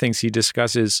 Among other things, he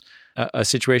discusses a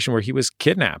situation where he was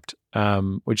kidnapped,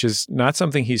 which is not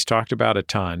something he's talked about a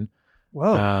ton.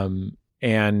 Whoa.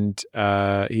 And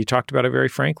he talked about it very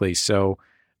frankly. So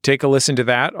take a listen to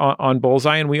that on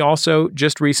Bullseye. And we also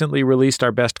just recently released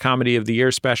our Best Comedy of the Year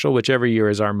special, which every year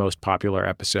is our most popular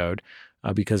episode.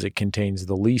 Because it contains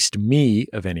the least me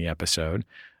of any episode.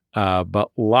 But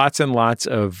lots and lots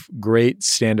of great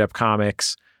stand-up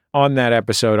comics on that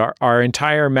episode. Our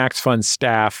entire Max Fun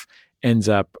staff ends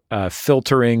up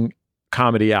filtering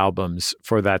comedy albums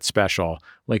for that special.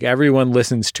 Like everyone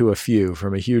listens to a few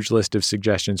from a huge list of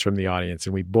suggestions from the audience,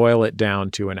 and we boil it down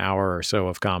to an hour or so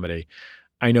of comedy.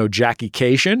 I know Jackie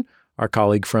Cation, our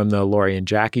colleague from the Lori and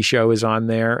Jackie show, is on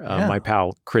there. My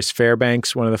pal, Chris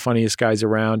Fairbanks, one of the funniest guys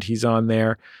around, he's on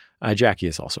there. Jackie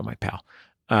is also my pal.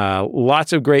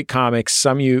 Lots of great comics.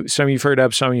 Some you've heard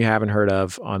of, some you haven't heard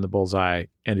of on the Bullseye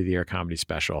End of the Year comedy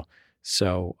special.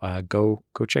 So go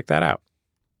check that out.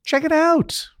 Check it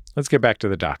out. Let's get back to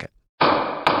the docket.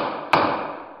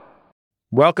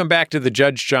 Welcome back to the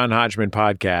Judge John Hodgman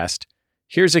podcast.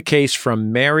 Here's a case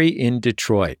from Mary in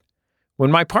Detroit.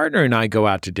 When my partner and I go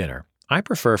out to dinner, I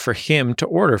prefer for him to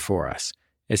order for us,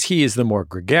 as he is the more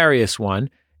gregarious one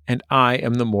and I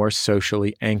am the more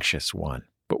socially anxious one.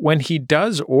 But when he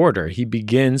does order, he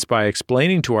begins by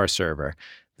explaining to our server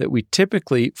that we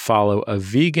typically follow a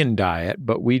vegan diet,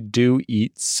 but we do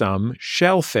eat some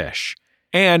shellfish.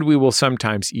 And we will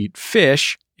sometimes eat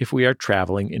fish if we are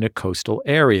traveling in a coastal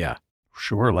area.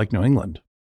 Sure, like New England.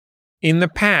 In the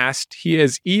past, he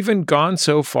has even gone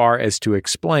so far as to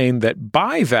explain that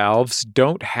bivalves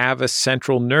don't have a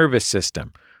central nervous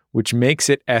system, which makes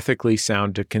it ethically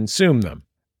sound to consume them.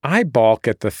 I balk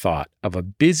at the thought of a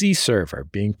busy server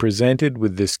being presented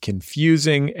with this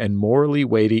confusing and morally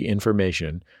weighty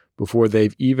information before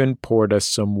they've even poured us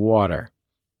some water.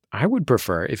 I would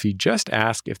prefer if he just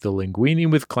asked if the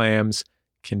linguine with clams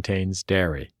contains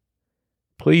dairy.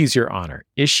 Please, Your Honor,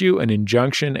 issue an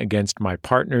injunction against my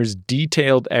partner's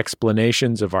detailed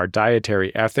explanations of our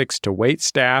dietary ethics to wait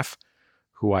staff,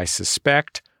 who I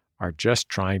suspect are just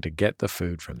trying to get the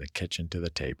food from the kitchen to the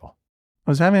table.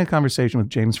 I was having a conversation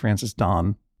with James Francis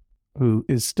Don, who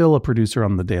is still a producer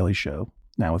on The Daily Show,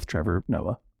 now with Trevor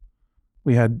Noah.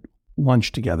 We had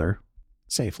lunch together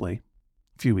safely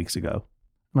a few weeks ago.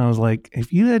 And I was like,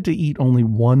 if you had to eat only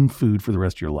one food for the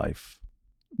rest of your life,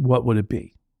 what would it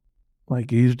be?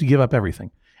 Like, you have to give up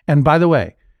everything. And by the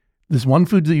way, this one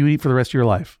food that you eat for the rest of your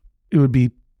life, it would be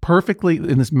perfectly,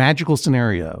 in this magical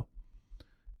scenario,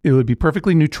 it would be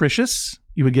perfectly nutritious.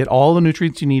 You would get all the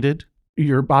nutrients you needed.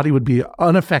 Your body would be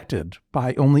unaffected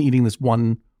by only eating this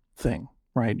one thing,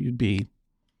 right? You'd be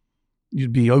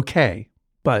okay.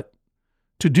 But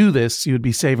to do this, you would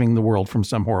be saving the world from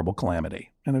some horrible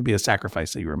calamity. And it would be a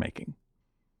sacrifice that you were making.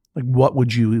 Like, what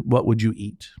would you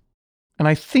eat? And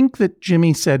I think that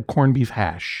Jimmy said corned beef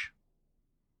hash.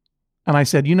 And I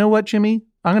said, you know what, Jimmy?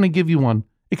 I'm going to give you one.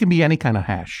 It can be any kind of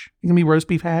hash. It can be roast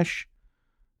beef hash.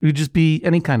 It could just be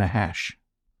any kind of hash.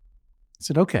 I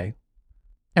said, okay.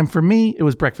 And for me, it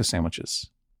was breakfast sandwiches.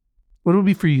 What would it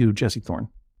be for you, Jesse Thorne?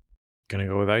 Gonna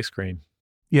go with ice cream.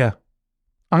 Yeah.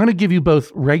 I'm going to give you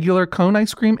both regular cone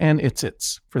ice cream and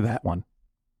It's for that one.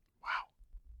 Wow.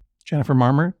 Jennifer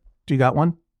Marmer, do you got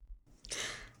one?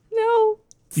 No.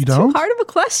 You don't? Too hard of a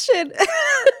question.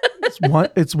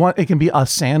 It's one. It can be a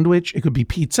sandwich. It could be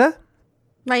pizza.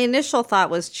 My initial thought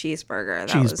was cheeseburger.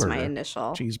 That was my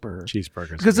initial.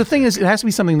 Cheeseburger. Because the thing is, it has to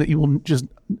be something that you will just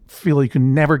feel you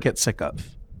can never get sick of.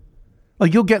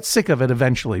 Like, you'll get sick of it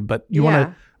eventually, but you want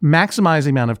to maximize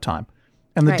the amount of time.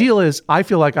 And the deal is, I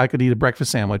feel like I could eat a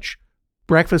breakfast sandwich,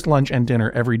 breakfast, lunch, and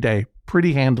dinner every day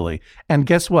pretty handily. And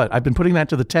guess what? I've been putting that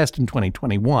to the test in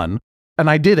 2021, and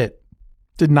I did it.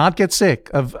 Did not get sick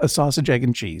of a sausage, egg,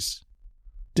 and cheese.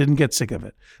 Didn't get sick of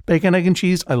it. Bacon, egg, and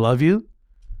cheese, I love you,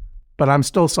 but I'm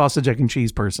still a sausage, egg, and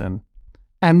cheese person.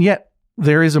 And yet,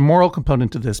 there is a moral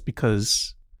component to this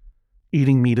because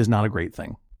eating meat is not a great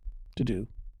thing to do.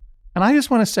 And I just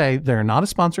want to say, they're not a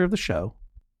sponsor of the show,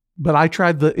 but I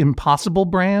tried the Impossible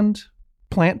brand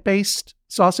plant-based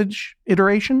sausage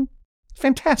iteration.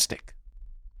 Fantastic.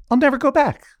 I'll never go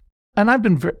back. And I've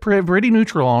been pretty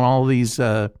neutral on all these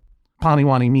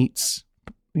Paniwani meats,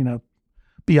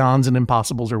 Beyonds and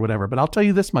Impossibles or whatever. But I'll tell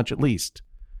you this much at least.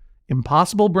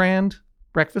 Impossible brand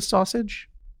breakfast sausage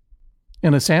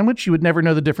in a sandwich, you would never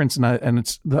know the difference. And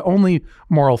it's the only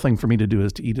moral thing for me to do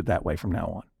is to eat it that way from now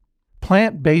on.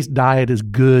 Plant-based diet is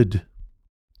good.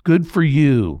 Good for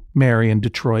you, Mary in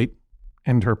Detroit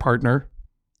and her partner.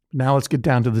 Now let's get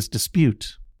down to this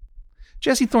dispute.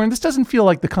 Jesse Thorne, this doesn't feel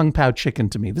like the Kung Pao chicken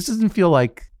to me. This doesn't feel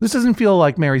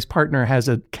like Mary's partner has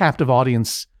a captive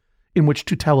audience in which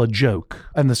to tell a joke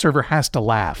and the server has to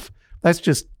laugh. That's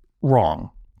just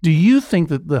wrong. Do you think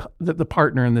that the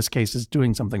partner in this case is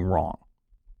doing something wrong?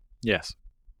 Yes.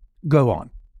 Go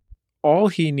on. All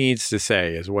he needs to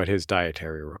say is what his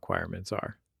dietary requirements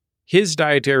are. His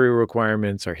dietary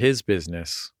requirements are his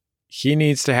business. He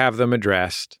needs to have them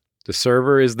addressed. The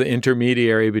server is the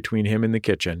intermediary between him and the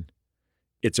kitchen.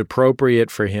 It's appropriate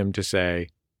for him to say,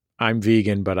 I'm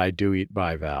vegan, but I do eat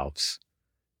bivalves.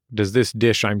 Does this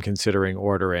dish I'm considering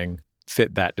ordering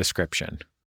fit that description?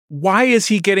 Why is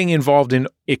he getting involved in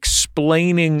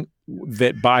explaining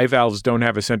that bivalves don't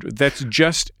have a center? That's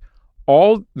just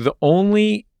all. The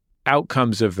only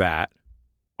outcomes of that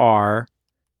are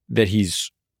that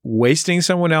he's wasting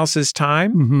someone else's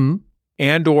time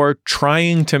and or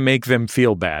trying to make them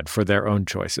feel bad for their own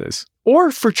choices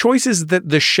or for choices that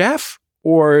the chef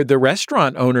or the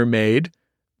restaurant owner made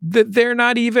that they're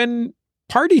not even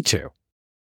party to.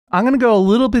 I'm going to go a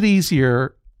little bit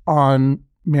easier on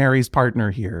Mary's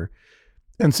partner here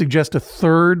and suggest a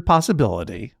third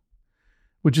possibility,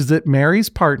 which is that Mary's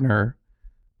partner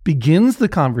begins the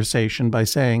conversation by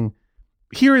saying,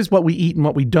 here is what we eat and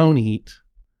what we don't eat,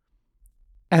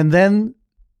 and then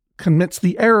commits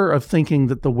the error of thinking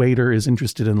that the waiter is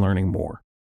interested in learning more.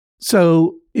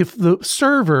 So if the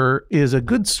server is a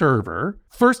good server,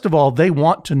 first of all, they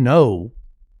want to know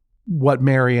what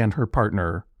Mary and her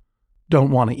partner don't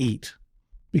want to eat,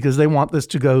 because they want this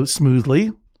to go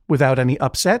smoothly without any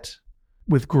upset,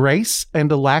 with grace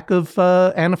and a lack of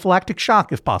anaphylactic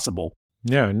shock if possible.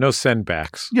 Yeah, no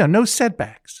sendbacks. Yeah, no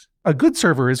setbacks. A good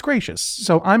server is gracious.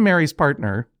 So I'm Mary's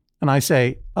partner, and I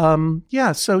say,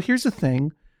 so here's the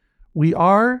thing. We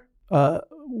are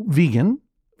vegan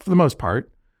for the most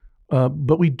part,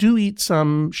 but we do eat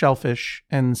some shellfish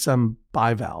and some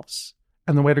bivalves.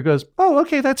 And the waiter goes, oh,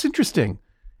 okay, that's interesting.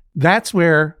 That's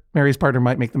where Mary's partner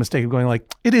might make the mistake of going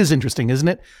like, it is interesting, isn't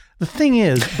it? The thing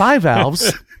is,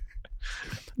 bivalves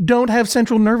don't have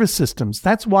central nervous systems.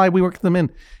 That's why we work them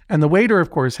in. And the waiter,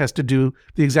 of course, has to do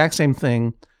the exact same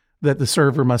thing that the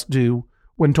server must do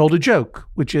when told a joke,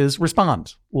 which is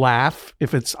respond, laugh.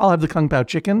 If it's, I'll have the Kung Pao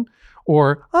chicken,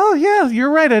 or, oh yeah,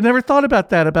 you're right. I never thought about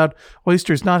that, about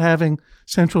oysters not having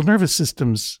central nervous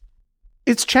systems.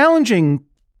 It's challenging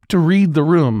to read the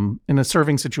room in a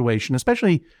serving situation,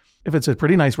 especially if it's a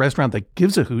pretty nice restaurant that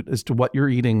gives a hoot as to what you're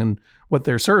eating and what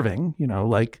they're serving. You know,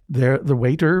 like the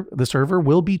waiter, the server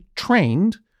will be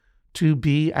trained to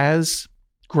be as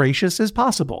gracious as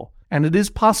possible. And it is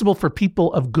possible for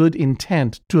people of good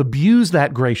intent to abuse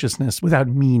that graciousness without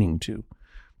meaning to,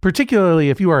 particularly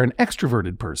if you are an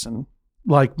extroverted person,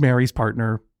 like Mary's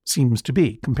partner seems to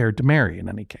be, compared to Mary in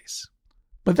any case.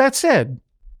 But that said,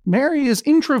 Mary is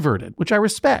introverted, which I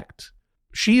respect.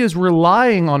 She is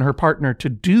relying on her partner to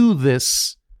do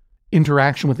this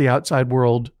interaction with the outside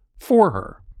world for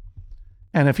her.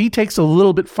 And if he takes a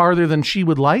little bit farther than she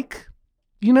would like,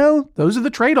 you know, those are the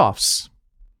trade-offs.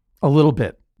 A little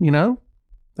bit, you know?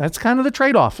 That's kind of the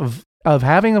trade-off of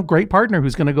having a great partner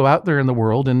who's going to go out there in the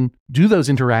world and do those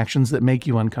interactions that make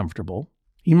you uncomfortable.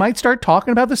 He might start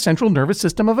talking about the central nervous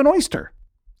system of an oyster.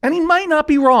 And he might not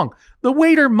be wrong. The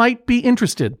waiter might be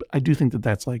interested. But I do think that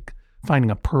that's like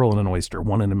finding a pearl in an oyster,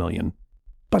 1 in a million.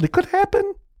 But it could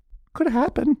happen. Could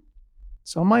happen.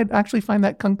 So I might actually find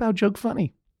that Kung Pao joke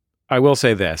funny. I will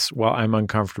say this. While I'm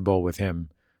uncomfortable with him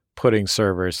putting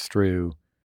servers through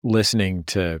listening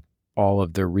to all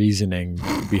of the reasoning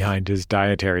behind his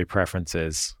dietary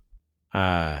preferences,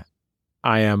 I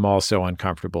am also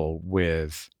uncomfortable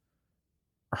with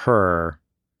her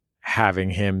having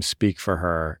him speak for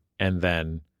her and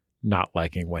then not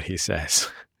liking what he says.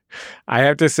 I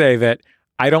have to say that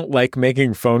I don't like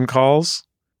making phone calls,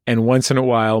 and once in a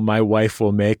while my wife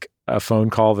will make a phone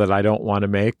call that I don't want to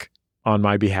make on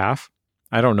my behalf.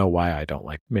 I don't know why I don't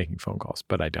like making phone calls,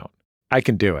 but I don't. I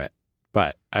can do it,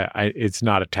 but it's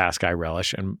not a task I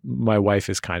relish, and my wife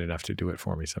is kind enough to do it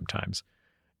for me sometimes.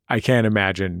 I can't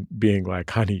imagine being like,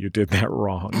 honey, you did that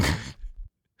wrong.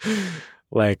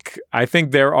 Like, I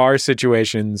think there are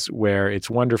situations where it's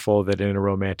wonderful that in a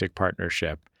romantic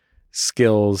partnership,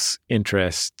 skills,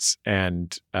 interests,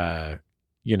 and,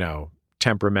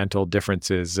 temperamental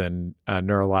differences and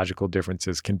neurological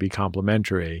differences can be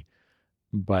complementary.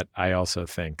 But I also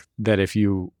think that if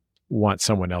you want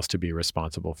someone else to be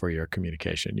responsible for your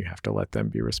communication, you have to let them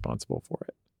be responsible for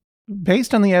it.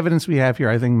 Based on the evidence we have here,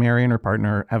 I think Mary and her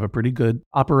partner have a pretty good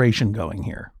operation going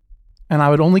here. And I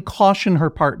would only caution her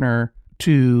partner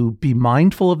to be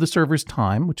mindful of the server's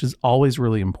time, which is always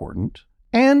really important,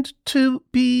 and to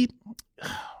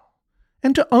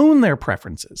own their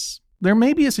preferences. There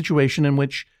may be a situation in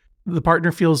which the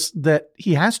partner feels that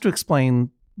he has to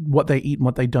explain what they eat and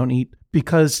what they don't eat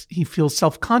because he feels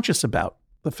self-conscious about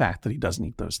the fact that he doesn't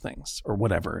eat those things or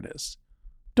whatever it is.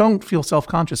 Don't feel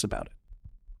self-conscious about it.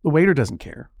 The waiter doesn't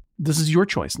care. This is your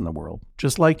choice in the world,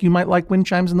 just like you might like wind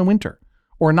chimes in the winter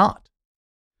or not.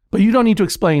 But you don't need to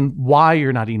explain why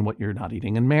you're not eating what you're not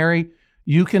eating. And Mary,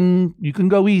 you can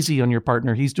go easy on your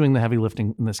partner. He's doing the heavy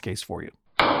lifting in this case for you.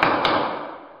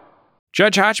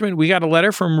 Judge Hodgman, we got a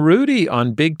letter from Rudy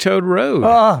on Big Toad Road.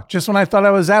 Oh, just when I thought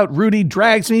I was out, Rudy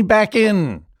drags me back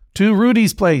in to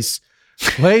Rudy's place.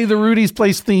 Play the Rudy's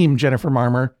Place theme, Jennifer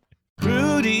Marmer.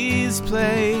 Rudy's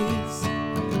Place.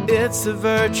 It's a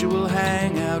virtual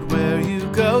hangout where you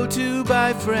go to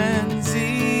buy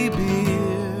frenzy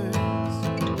beers.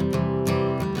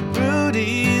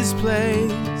 Rudy's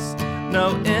Place.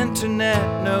 No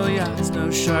internet, no yachts, no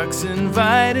sharks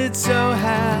invited, so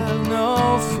have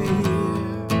no fears.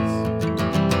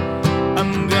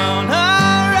 I'm gonna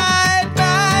write my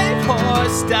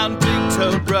horse down Big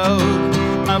Toad Road.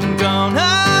 I'm gonna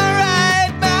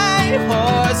ride my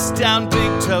horse down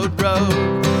Big Toad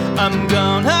Road. I'm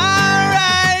gonna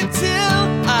ride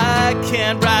till I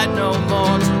can't ride no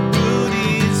more to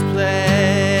Rudy's place.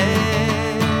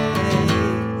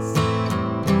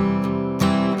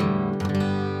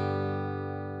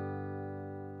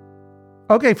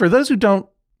 Okay, for those who don't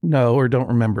know or don't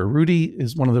remember, Rudy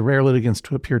is one of the rare litigants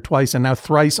to appear twice and now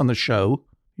thrice on the show.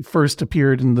 He first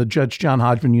appeared in the Judge John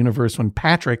Hodgman universe when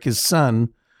Patrick, his son,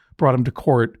 brought him to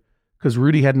court because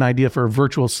Rudy had an idea for a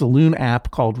virtual saloon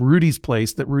app called Rudy's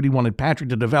Place that Rudy wanted Patrick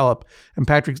to develop, and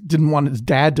Patrick didn't want his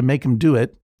dad to make him do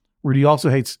it. Rudy also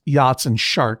hates yachts and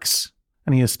sharks,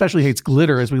 and he especially hates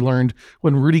glitter, as we learned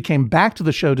when Rudy came back to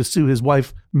the show to sue his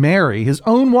wife, Mary, his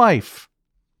own wife,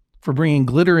 for bringing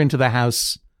glitter into the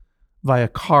house via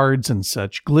cards and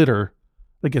such. Glitter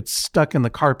that gets stuck in the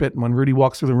carpet, and when Rudy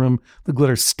walks through the room, the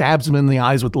glitter stabs him in the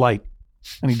eyes with light,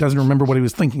 and he doesn't remember what he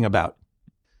was thinking about.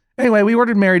 Anyway, we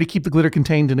ordered Mary to keep the glitter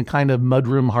contained in a kind of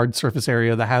mudroom, hard surface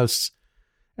area of the house,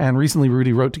 and recently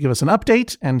Rudy wrote to give us an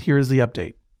update, and here's the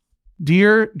update.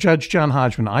 Dear Judge John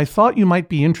Hodgman, I thought you might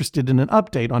be interested in an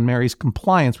update on Mary's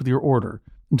compliance with your order.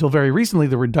 Until very recently,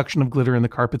 the reduction of glitter in the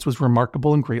carpets was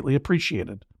remarkable and greatly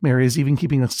appreciated. Mary is even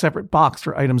keeping a separate box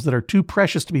for items that are too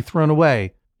precious to be thrown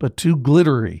away, but too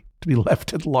glittery to be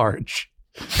left at large.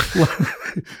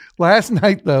 Last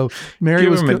night, though, Mary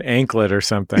Give him an anklet or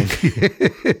something.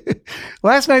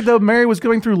 Last night, though, Mary was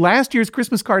going through last year's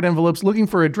Christmas card envelopes looking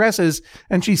for addresses,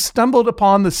 and she stumbled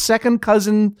upon the second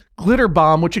cousin glitter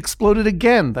bomb, which exploded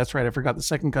again. That's right, I forgot the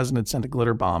second cousin had sent a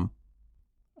glitter bomb.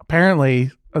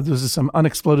 Apparently, this is some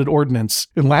unexploded ordnance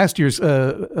in last year's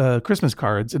Christmas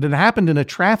cards. It had happened in a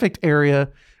trafficked area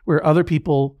where other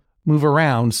people move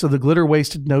around, so the glitter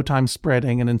wasted no time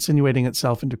spreading and insinuating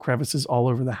itself into crevices all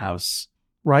over the house.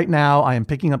 Right now, I am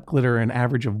picking up glitter an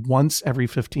average of once every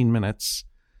 15 minutes,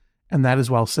 and that is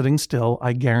while sitting still.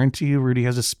 I guarantee you Rudy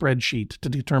has a spreadsheet to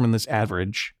determine this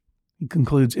average. He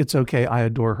concludes, it's okay, I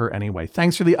adore her anyway.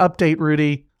 Thanks for the update,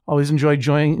 Rudy. Always enjoy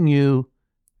joining you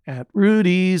at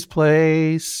Rudy's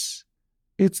Place.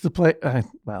 It's the place.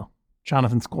 Well,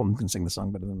 Jonathan Colton can sing the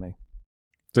song better than me.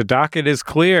 The docket is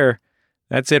clear.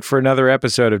 That's it for another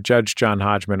episode of Judge John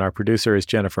Hodgman. Our producer is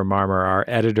Jennifer Marmer. Our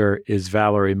editor is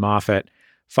Valerie Moffett.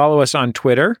 Follow us on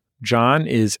Twitter. John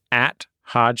is at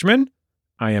Hodgman.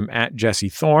 I am at Jesse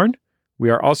Thorne. We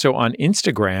are also on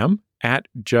Instagram at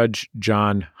Judge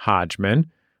John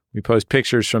Hodgman. We post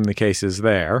pictures from the cases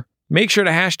there. Make sure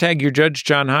to hashtag your Judge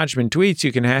John Hodgman tweets.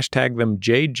 You can hashtag them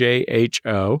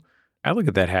JJHO. I look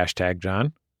at that hashtag,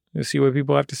 John. Let's see what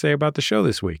people have to say about the show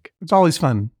this week. It's always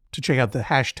fun to check out the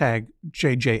hashtag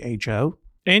JJHO.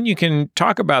 And you can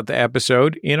talk about the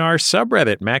episode in our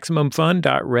subreddit,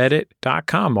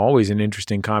 MaximumFun.reddit.com. Always an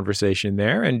interesting conversation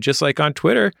there. And just like on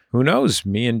Twitter, who knows,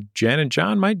 me and Jen and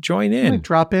John might join in. I might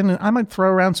drop in and I might throw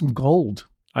around some gold.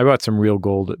 I bought some real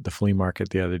gold at the flea market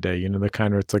the other day. You know, the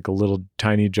kind where it's like a little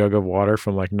tiny jug of water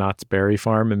from like Knott's Berry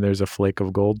Farm and there's a flake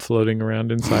of gold floating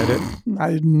around inside it.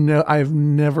 I've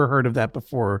never heard of that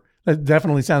before. That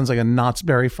definitely sounds like a Knott's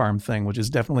Berry Farm thing, which is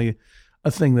definitely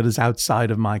a thing that is outside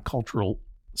of my cultural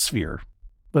sphere.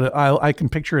 But I can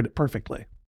picture it perfectly.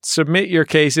 Submit your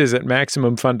cases at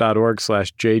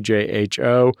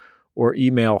MaximumFun.org/JJHO or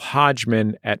email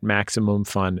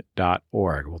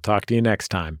Hodgman@MaximumFun.org. We'll talk to you next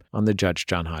time on the Judge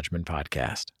John Hodgman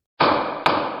podcast.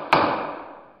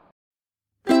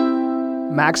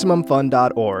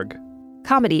 MaximumFun.org.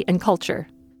 Comedy and culture.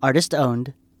 Artist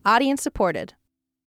owned. Audience supported.